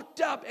been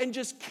locked up and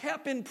just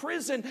kept in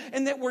prison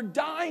and that were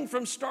dying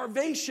from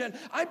starvation.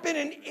 I've been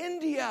in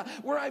India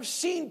where I've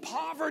seen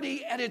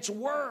poverty at its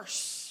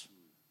worst.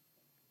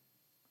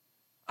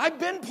 I've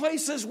been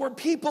places where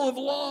people have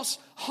lost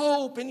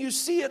hope, and you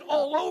see it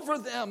all over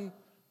them.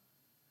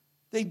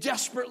 They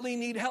desperately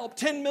need help.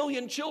 10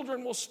 million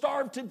children will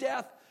starve to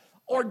death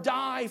or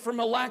die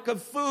from a lack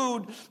of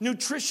food,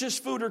 nutritious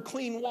food, or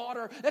clean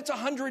water. That's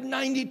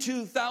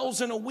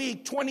 192,000 a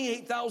week,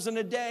 28,000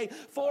 a day,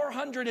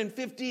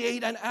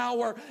 458 an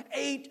hour,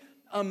 8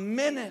 a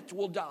minute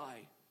will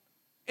die.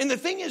 And the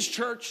thing is,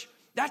 church,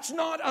 that's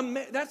not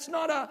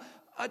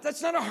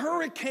a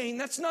hurricane,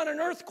 that's not an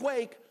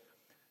earthquake.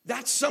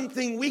 That's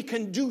something we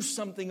can do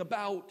something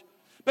about.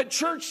 But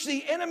church,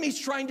 the enemy's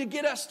trying to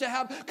get us to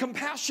have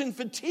compassion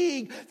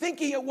fatigue,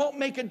 thinking it won't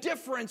make a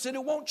difference and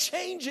it won't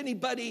change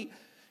anybody.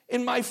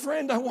 And my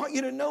friend, I want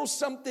you to know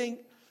something.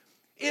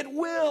 It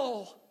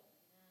will.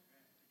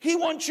 He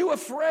wants you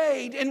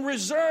afraid and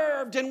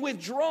reserved and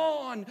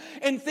withdrawn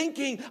and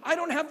thinking, I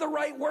don't have the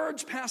right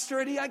words, Pastor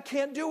Eddie, I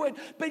can't do it.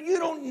 But you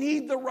don't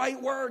need the right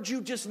words.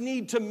 You just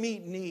need to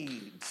meet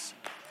needs.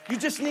 You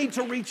just need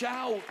to reach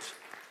out.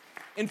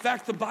 In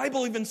fact, the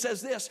Bible even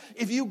says this,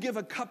 if you give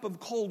a cup of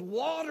cold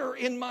water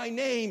in my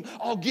name,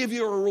 I'll give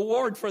you a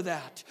reward for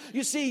that.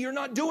 You see, you're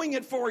not doing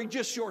it for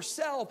just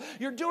yourself.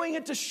 You're doing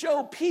it to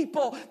show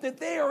people that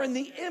they are in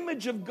the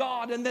image of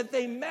God and that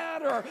they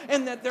matter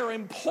and that they're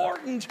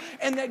important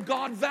and that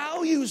God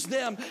values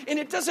them. And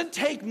it doesn't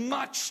take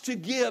much to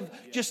give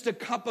just a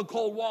cup of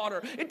cold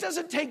water. It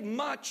doesn't take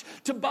much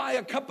to buy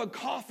a cup of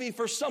coffee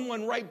for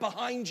someone right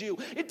behind you.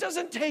 It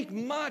doesn't take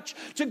much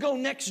to go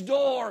next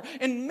door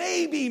and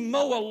maybe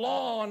mow a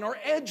lawn or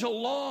edge a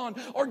lawn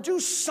or do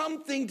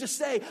something to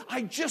say,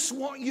 I just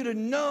want you to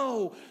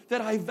know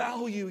that I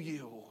value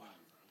you.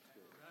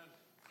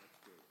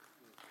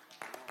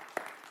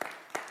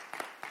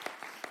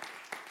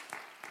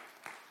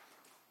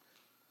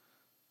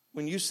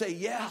 When you say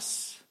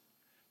yes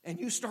and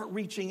you start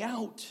reaching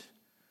out,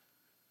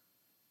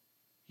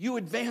 you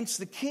advance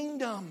the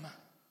kingdom.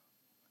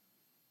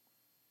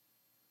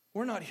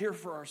 We're not here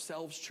for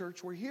ourselves,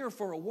 church. We're here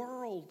for a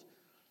world.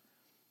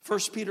 1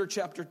 Peter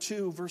chapter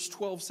 2, verse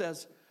 12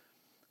 says,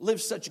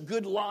 live such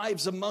good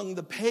lives among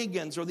the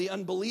pagans or the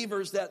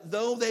unbelievers that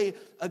though they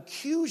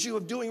accuse you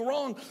of doing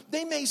wrong,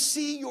 they may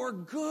see your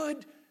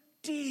good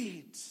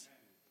deeds.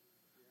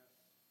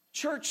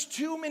 Church,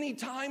 too many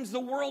times the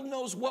world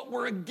knows what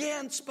we're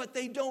against, but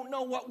they don't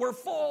know what we're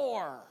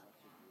for.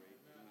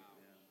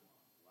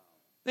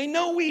 They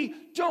know we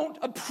don't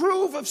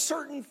approve of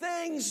certain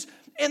things,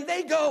 and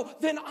they go,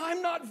 then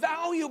I'm not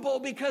valuable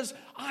because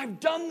I've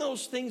done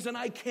those things and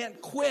I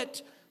can't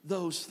quit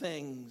those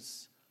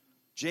things.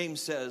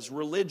 James says,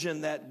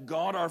 religion that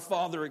God our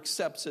Father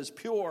accepts as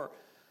pure,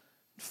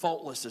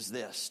 faultless is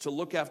this, to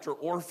look after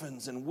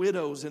orphans and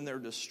widows in their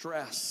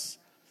distress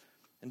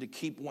and to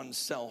keep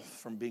oneself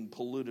from being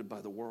polluted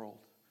by the world.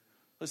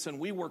 Listen,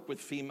 we work with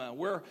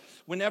FEMA.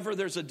 Whenever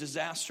there's a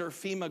disaster,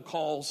 FEMA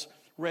calls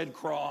Red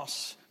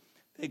Cross.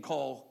 They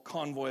call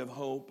Convoy of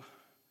Hope.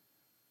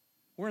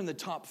 We're in the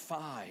top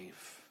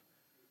 5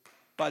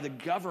 by the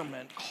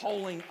government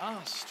calling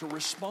us to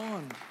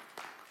respond.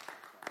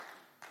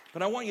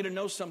 But I want you to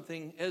know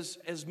something.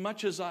 As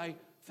much as I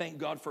thank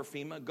God for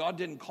FEMA, God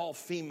didn't call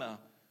FEMA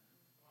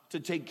to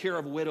take care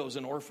of widows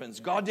and orphans.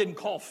 God didn't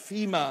call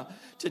FEMA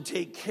to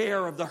take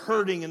care of the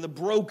hurting and the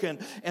broken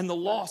and the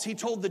lost. He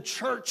told the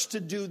church to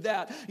do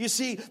that. You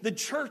see, the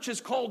church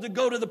is called to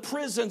go to the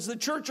prisons. The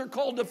church are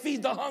called to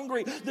feed the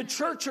hungry. The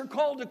church are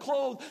called to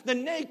clothe the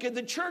naked.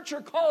 The church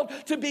are called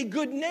to be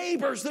good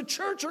neighbors. The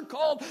church are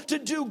called to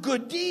do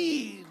good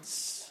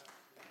deeds.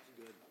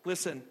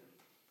 Listen,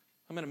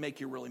 I'm going to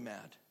make you really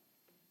mad.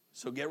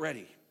 So get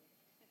ready.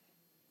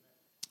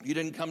 You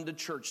didn't come to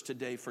church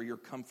today for your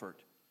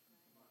comfort.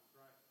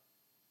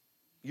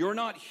 You're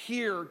not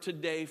here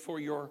today for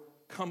your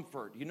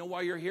comfort. You know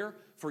why you're here?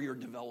 For your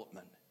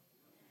development.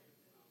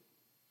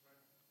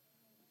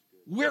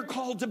 We're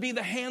called to be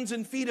the hands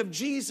and feet of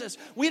Jesus.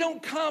 We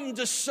don't come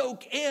to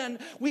soak in.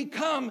 We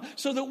come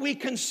so that we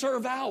can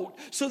serve out,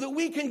 so that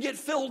we can get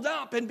filled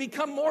up and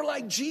become more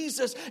like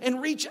Jesus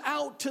and reach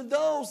out to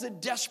those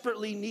that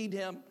desperately need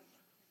Him.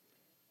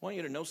 I want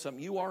you to know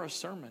something. You are a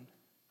sermon.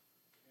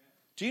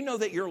 Do you know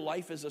that your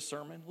life is a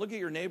sermon? Look at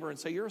your neighbor and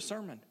say, you're a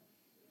sermon.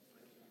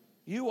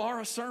 You are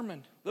a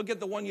sermon. Look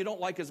at the one you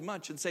don't like as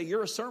much and say,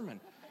 you're a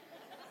sermon.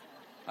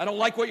 I don't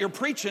like what you're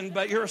preaching,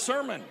 but you're a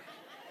sermon.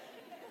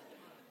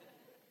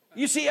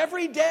 You see,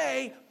 every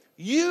day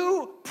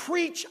you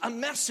preach a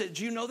message.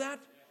 You know that?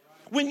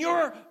 When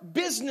your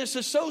business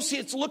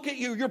associates look at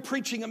you, you're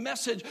preaching a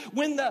message.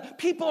 When the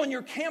people on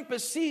your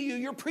campus see you,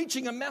 you're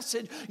preaching a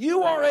message.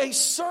 You are a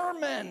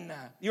sermon,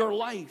 your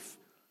life.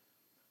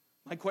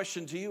 My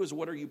question to you is,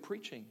 what are you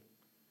preaching?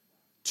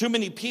 Too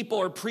many people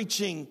are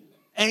preaching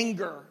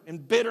anger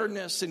and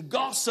bitterness and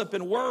gossip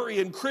and worry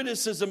and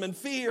criticism and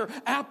fear,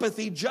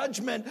 apathy,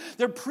 judgment.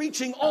 They're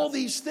preaching all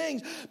these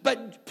things.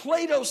 But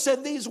Plato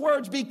said these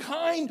words, be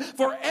kind,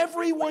 for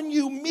everyone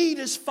you meet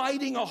is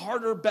fighting a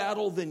harder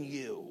battle than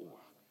you.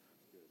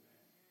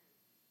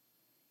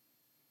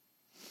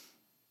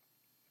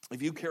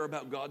 If you care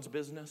about God's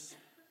business,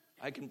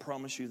 I can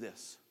promise you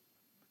this.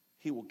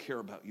 He will care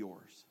about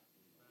yours.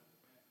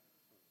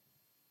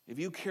 If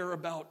you care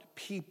about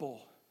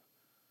people,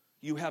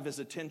 you have his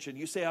attention.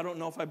 You say, I don't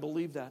know if I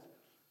believe that.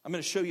 I'm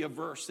going to show you a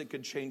verse that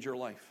could change your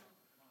life.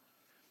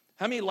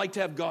 How many like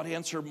to have God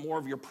answer more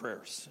of your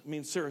prayers? I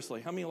mean,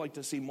 seriously, how many like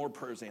to see more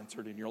prayers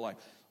answered in your life?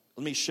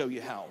 Let me show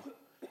you how.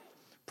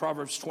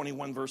 Proverbs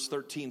 21 verse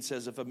 13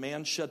 says, if a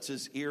man shuts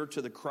his ear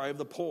to the cry of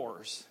the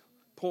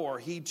poor,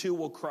 he too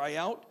will cry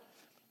out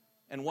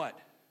and what?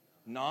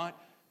 Not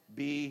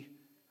be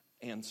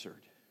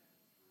answered.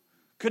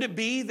 Could it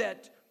be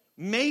that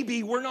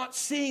maybe we're not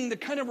seeing the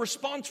kind of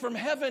response from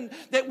heaven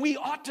that we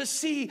ought to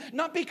see,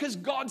 not because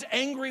God's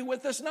angry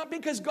with us, not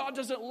because God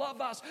doesn't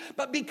love us,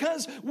 but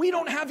because we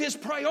don't have his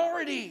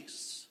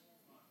priorities.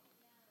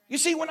 You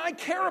see, when I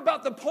care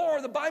about the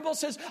poor, the Bible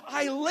says,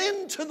 I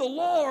lend to the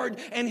Lord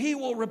and he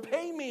will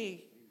repay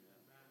me.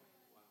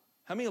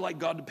 How many like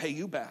God to pay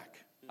you back?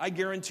 I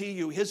guarantee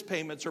you his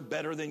payments are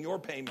better than your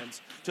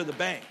payments to the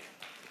bank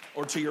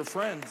or to your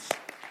friends.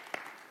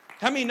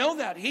 How many know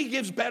that? He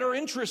gives better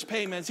interest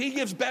payments. He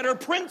gives better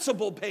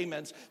principal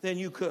payments than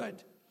you could.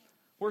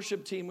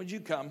 Worship team, would you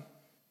come?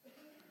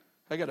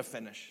 I got to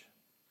finish.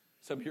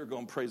 Some of you are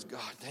going, praise God.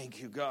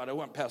 Thank you, God. I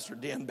want Pastor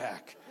Dan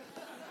back.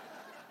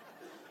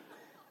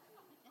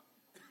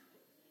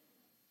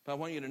 But I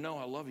want you to know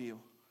I love you.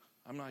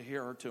 I'm not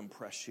here to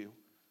impress you.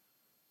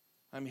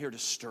 I'm here to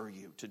stir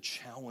you, to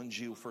challenge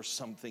you for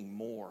something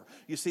more.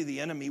 You see, the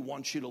enemy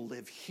wants you to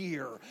live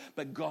here,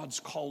 but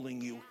God's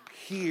calling you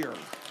here.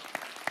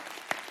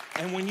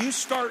 And when you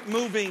start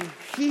moving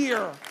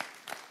here,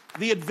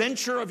 the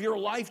adventure of your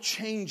life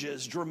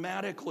changes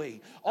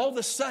dramatically. All of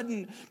a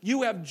sudden,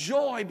 you have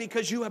joy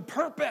because you have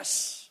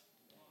purpose.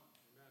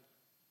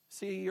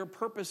 See, your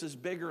purpose is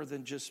bigger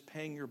than just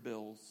paying your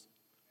bills,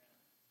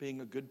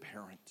 being a good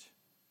parent,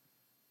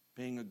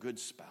 being a good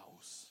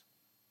spouse,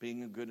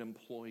 being a good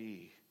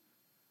employee.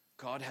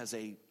 God has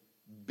a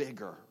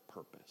bigger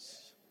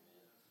purpose.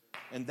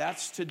 And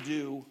that's to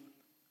do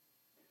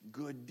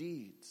good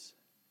deeds,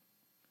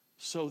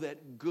 so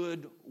that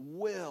good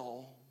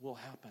will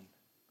happen.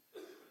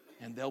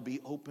 And they'll be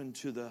open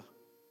to the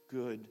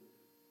good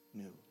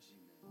news.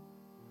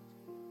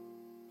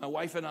 My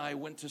wife and I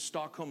went to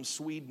Stockholm,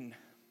 Sweden,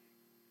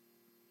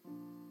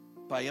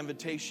 by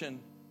invitation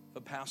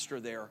of a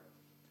pastor there.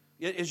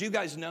 As you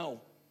guys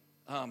know,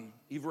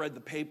 you've read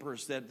the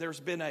papers, that there's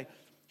been a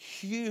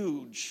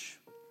huge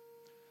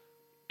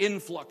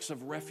influx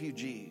of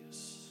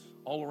refugees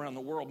all around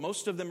the world.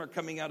 Most of them are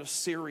coming out of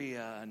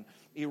Syria and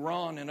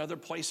Iran and other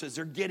places.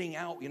 They're getting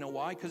out. You know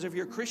why? Because if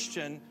you're a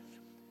Christian,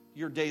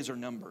 your days are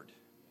numbered.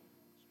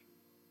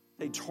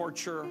 They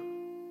torture,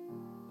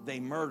 they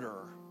murder.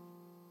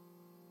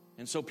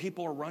 And so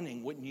people are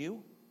running, wouldn't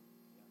you?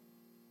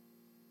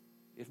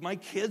 If my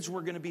kids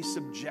were going to be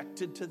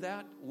subjected to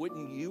that,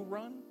 wouldn't you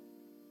run?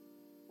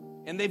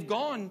 And they've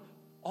gone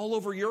all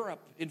over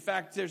Europe. In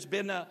fact, there's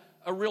been a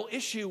real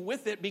issue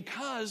with it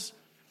because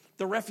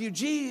the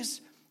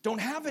refugees don't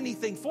have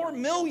anything. 4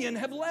 million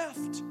have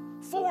left.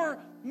 4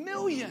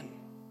 million.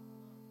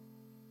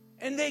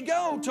 And they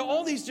go to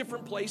all these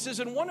different places,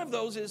 and one of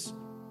those is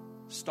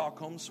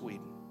Stockholm,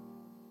 Sweden.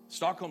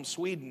 Stockholm,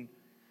 Sweden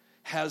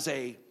has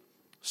a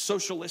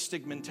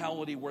socialistic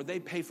mentality where they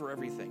pay for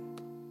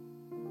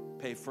everything.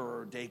 Pay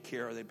for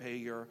daycare, they pay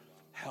your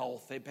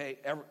health, they pay,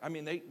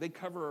 they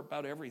cover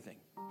about everything.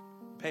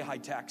 Pay high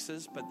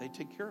taxes, but they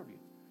take care of you.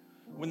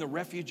 When the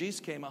refugees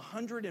came,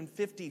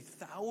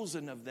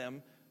 150,000 of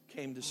them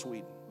came to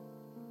Sweden.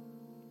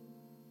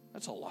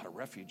 That's a lot of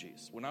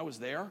refugees. When I was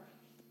there,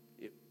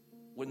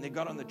 when they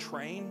got on the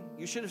train,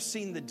 you should have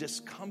seen the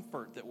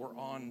discomfort that were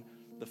on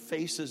the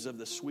faces of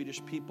the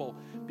Swedish people,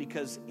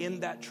 because in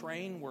that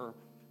train were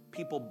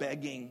people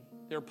begging.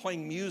 They were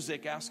playing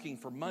music, asking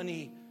for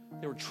money.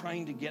 They were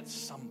trying to get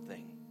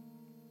something.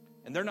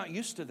 And they're not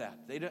used to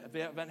that. They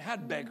haven't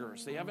had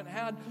beggars. They haven't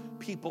had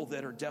people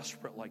that are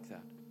desperate like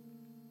that.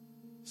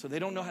 So they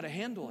don't know how to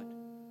handle it.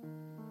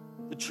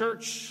 The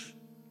church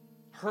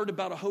heard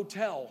about a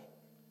hotel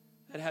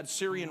that had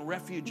Syrian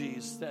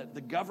refugees, that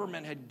the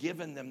government had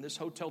given them this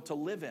hotel to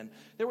live in.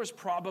 There was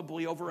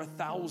probably over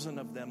 1,000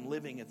 of them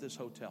living at this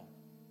hotel.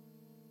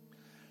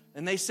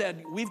 And they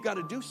said, we've got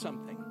to do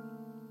something.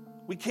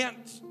 We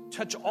can't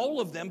touch all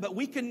of them, but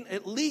we can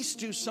at least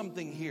do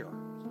something here.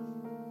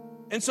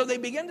 And so they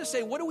began to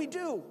say, what do we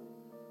do?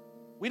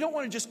 We don't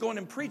want to just go in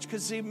and preach,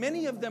 because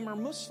many of them are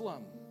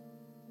Muslim.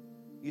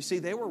 You see,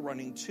 they were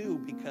running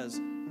too, because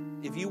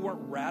if you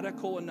weren't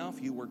radical enough,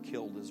 you were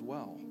killed as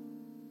well.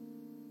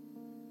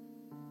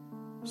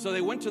 So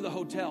they went to the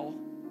hotel,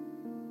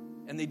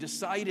 And they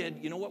decided,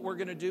 you know what we're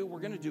going to do?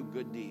 We're going to do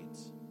good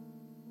deeds.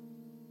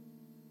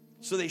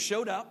 So they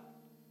showed up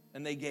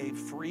and they gave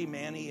free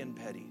mani and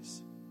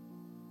petties.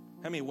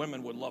 How many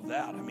women would love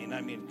that? I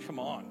mean, come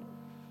on.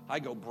 I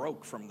go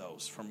broke from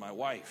those, from my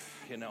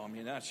wife.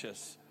 That's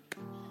just,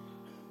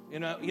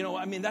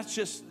 that's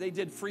just, they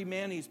did free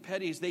manis,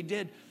 petties.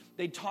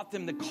 They taught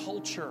them the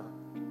culture.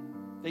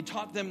 They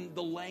taught them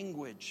the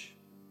language.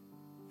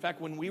 In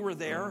fact, when we were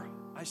there,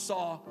 I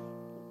saw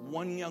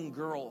one young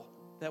girl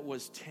that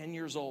was 10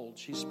 years old.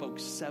 She spoke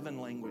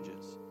 7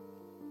 languages.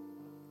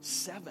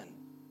 7.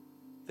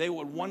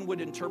 One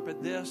would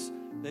interpret this,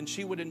 then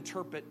she would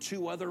interpret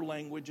 2 other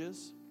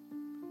languages.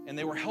 And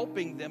they were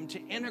helping them to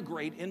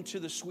integrate into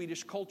the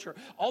Swedish culture.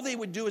 All they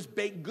would do is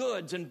bake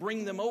goods and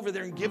bring them over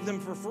there and give them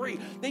for free.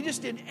 They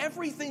just did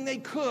everything they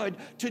could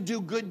to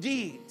do good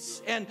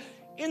deeds. And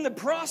in the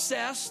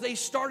process, they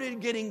started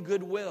getting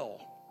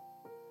goodwill.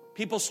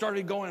 People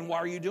started going, why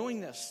are you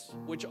doing this?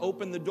 Which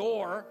opened the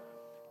door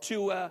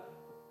to a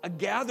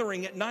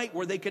gathering at night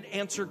where they could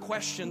answer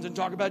questions and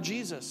talk about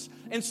Jesus.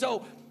 And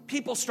so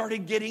people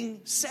started getting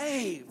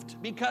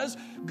saved because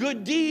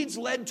good deeds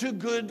led to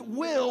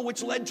goodwill,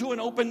 which led to an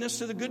openness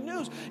to the good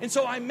news. And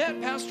so I met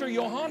Pastor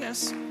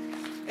Johannes,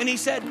 and he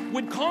said,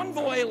 would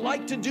Convoy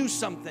like to do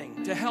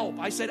something to help?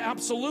 I said,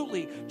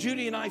 absolutely.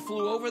 Judy and I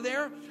flew over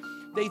there.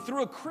 They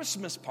threw a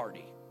Christmas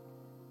party.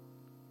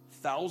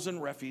 1,000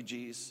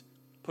 refugees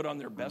put on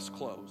their best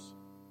clothes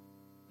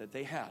that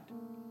they had.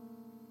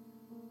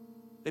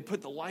 They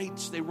put the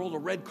lights, they rolled a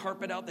red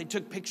carpet out, they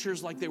took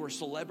pictures like they were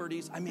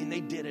celebrities.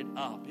 They did it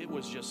up. It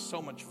was just so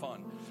much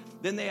fun.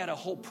 Then they had a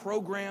whole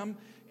program,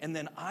 and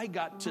then I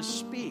got to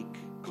speak.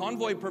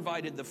 Convoy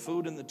provided the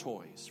food and the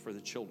toys for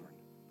the children.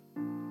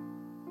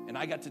 And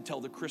I got to tell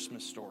the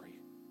Christmas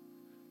story.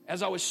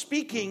 As I was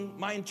speaking,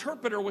 my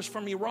interpreter was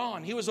from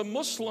Iran. He was a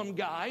Muslim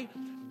guy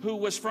who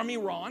was from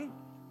Iran,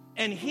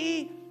 and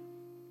he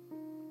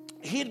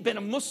had been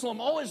a Muslim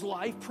all his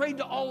life, prayed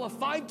to Allah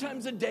 5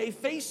 times a day,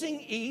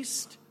 facing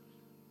east.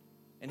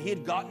 And he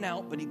had gotten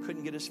out, but he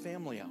couldn't get his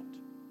family out.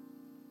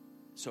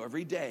 So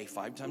every day,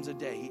 5 times a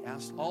day, he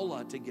asked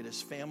Allah to get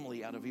his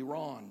family out of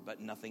Iran,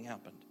 but nothing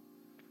happened.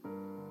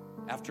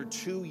 After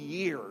 2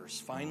 years,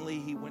 finally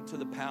he went to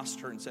the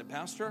pastor and said,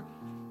 Pastor,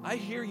 I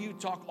hear you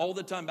talk all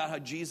the time about how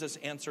Jesus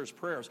answers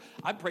prayers.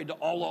 I prayed to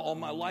Allah all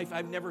my life.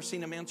 I've never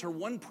seen him answer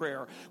one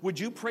prayer. Would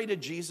you pray to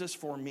Jesus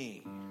for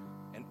me?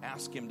 And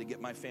ask him to get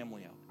my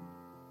family out.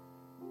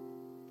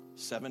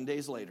 7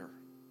 days later,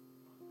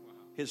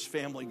 his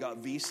family got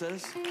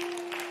visas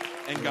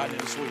and got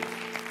into Sweden.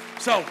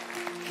 So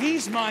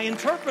he's my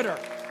interpreter.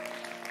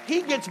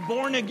 He gets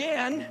born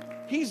again.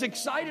 He's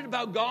excited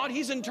about God.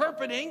 He's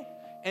interpreting,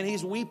 and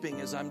he's weeping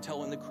as I'm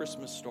telling the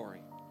Christmas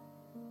story.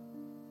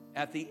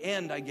 At the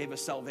end, I gave a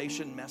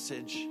salvation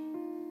message.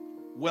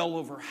 Well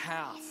over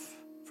half,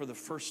 for the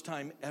first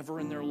time ever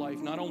in their life,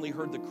 not only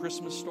heard the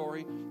Christmas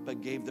story,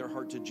 but gave their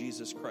heart to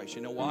Jesus Christ.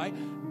 You know why?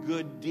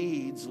 Good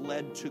deeds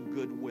led to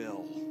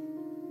goodwill,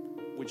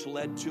 which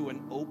led to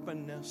an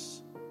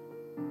openness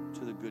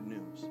to the good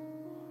news.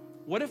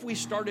 What if we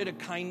started a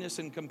kindness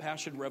and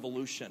compassion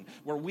revolution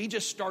where we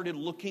just started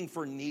looking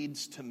for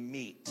needs to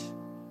meet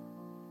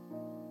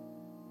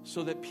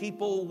so that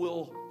people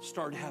will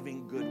start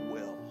having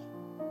goodwill,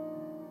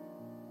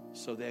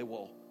 so they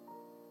will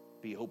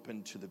be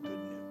open to the good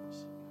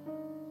news?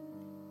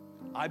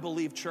 I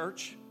believe,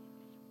 church,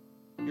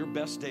 your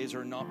best days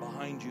are not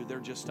behind you.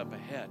 They're just up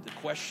ahead. The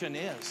question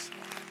is,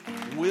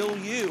 will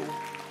you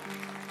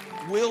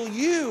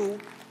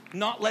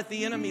not let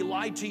the enemy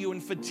lie to you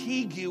and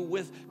fatigue you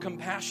with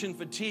compassion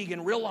fatigue,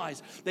 and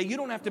realize that you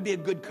don't have to be a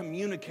good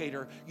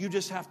communicator. You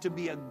just have to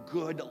be a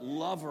good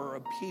lover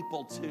of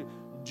people to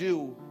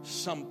do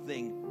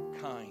something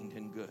kind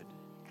and good.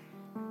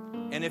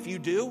 And if you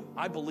do,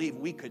 I believe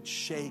we could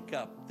shake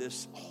up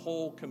this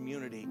whole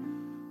community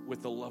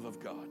with the love of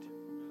God.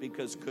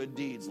 Because good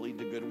deeds lead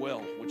to goodwill,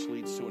 which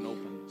leads to an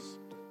openness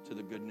to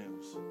the good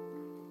news.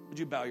 Would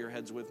you bow your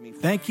heads with me?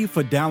 Thank you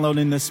for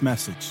downloading this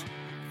message.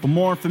 For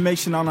more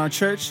information on our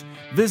church,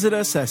 visit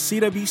us at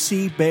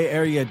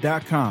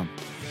cwcbayarea.com.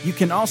 You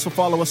can also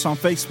follow us on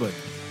Facebook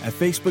at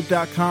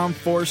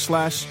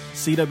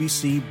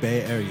facebook.com/CWC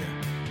Bay Area.